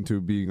this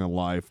into being a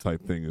live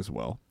type thing as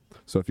well.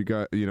 So if you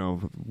got,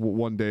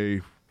 one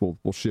day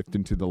we'll shift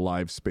into the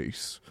live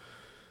space.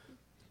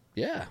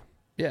 Yeah.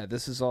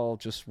 This is all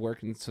just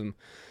working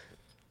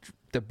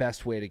the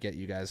best way to get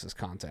you guys this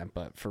content.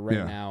 But for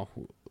right now,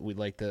 we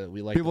like be a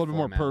little bit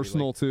more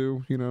personal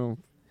too.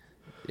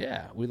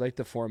 Yeah, we like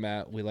the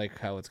format. We like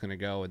how it's going to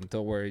go. And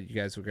don't worry, you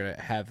guys, we're going to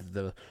have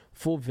the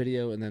full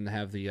video and then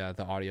have the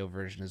audio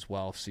version as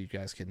well, so you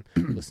guys can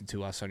listen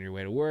to us on your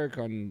way to work,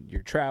 on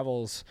your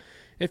travels,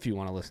 if you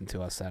want to listen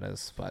to us, that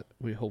is. But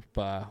we hope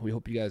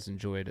you guys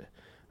enjoyed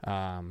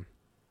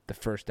the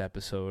first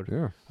episode.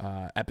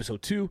 Yeah.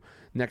 Episode 2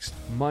 next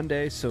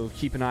Monday, so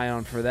keep an eye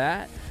on for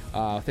that.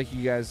 Thank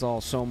you guys all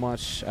so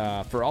much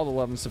for all the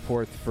love and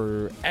support,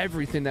 for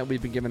everything that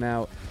we've been giving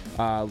out.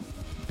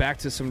 Back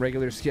to some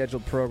regular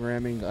scheduled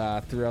programming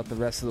throughout the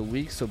rest of the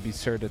week, so be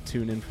sure to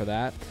tune in for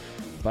that.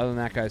 But other than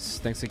that, guys,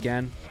 thanks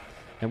again,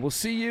 and we'll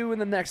see you in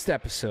the next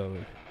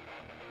episode.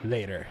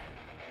 Later.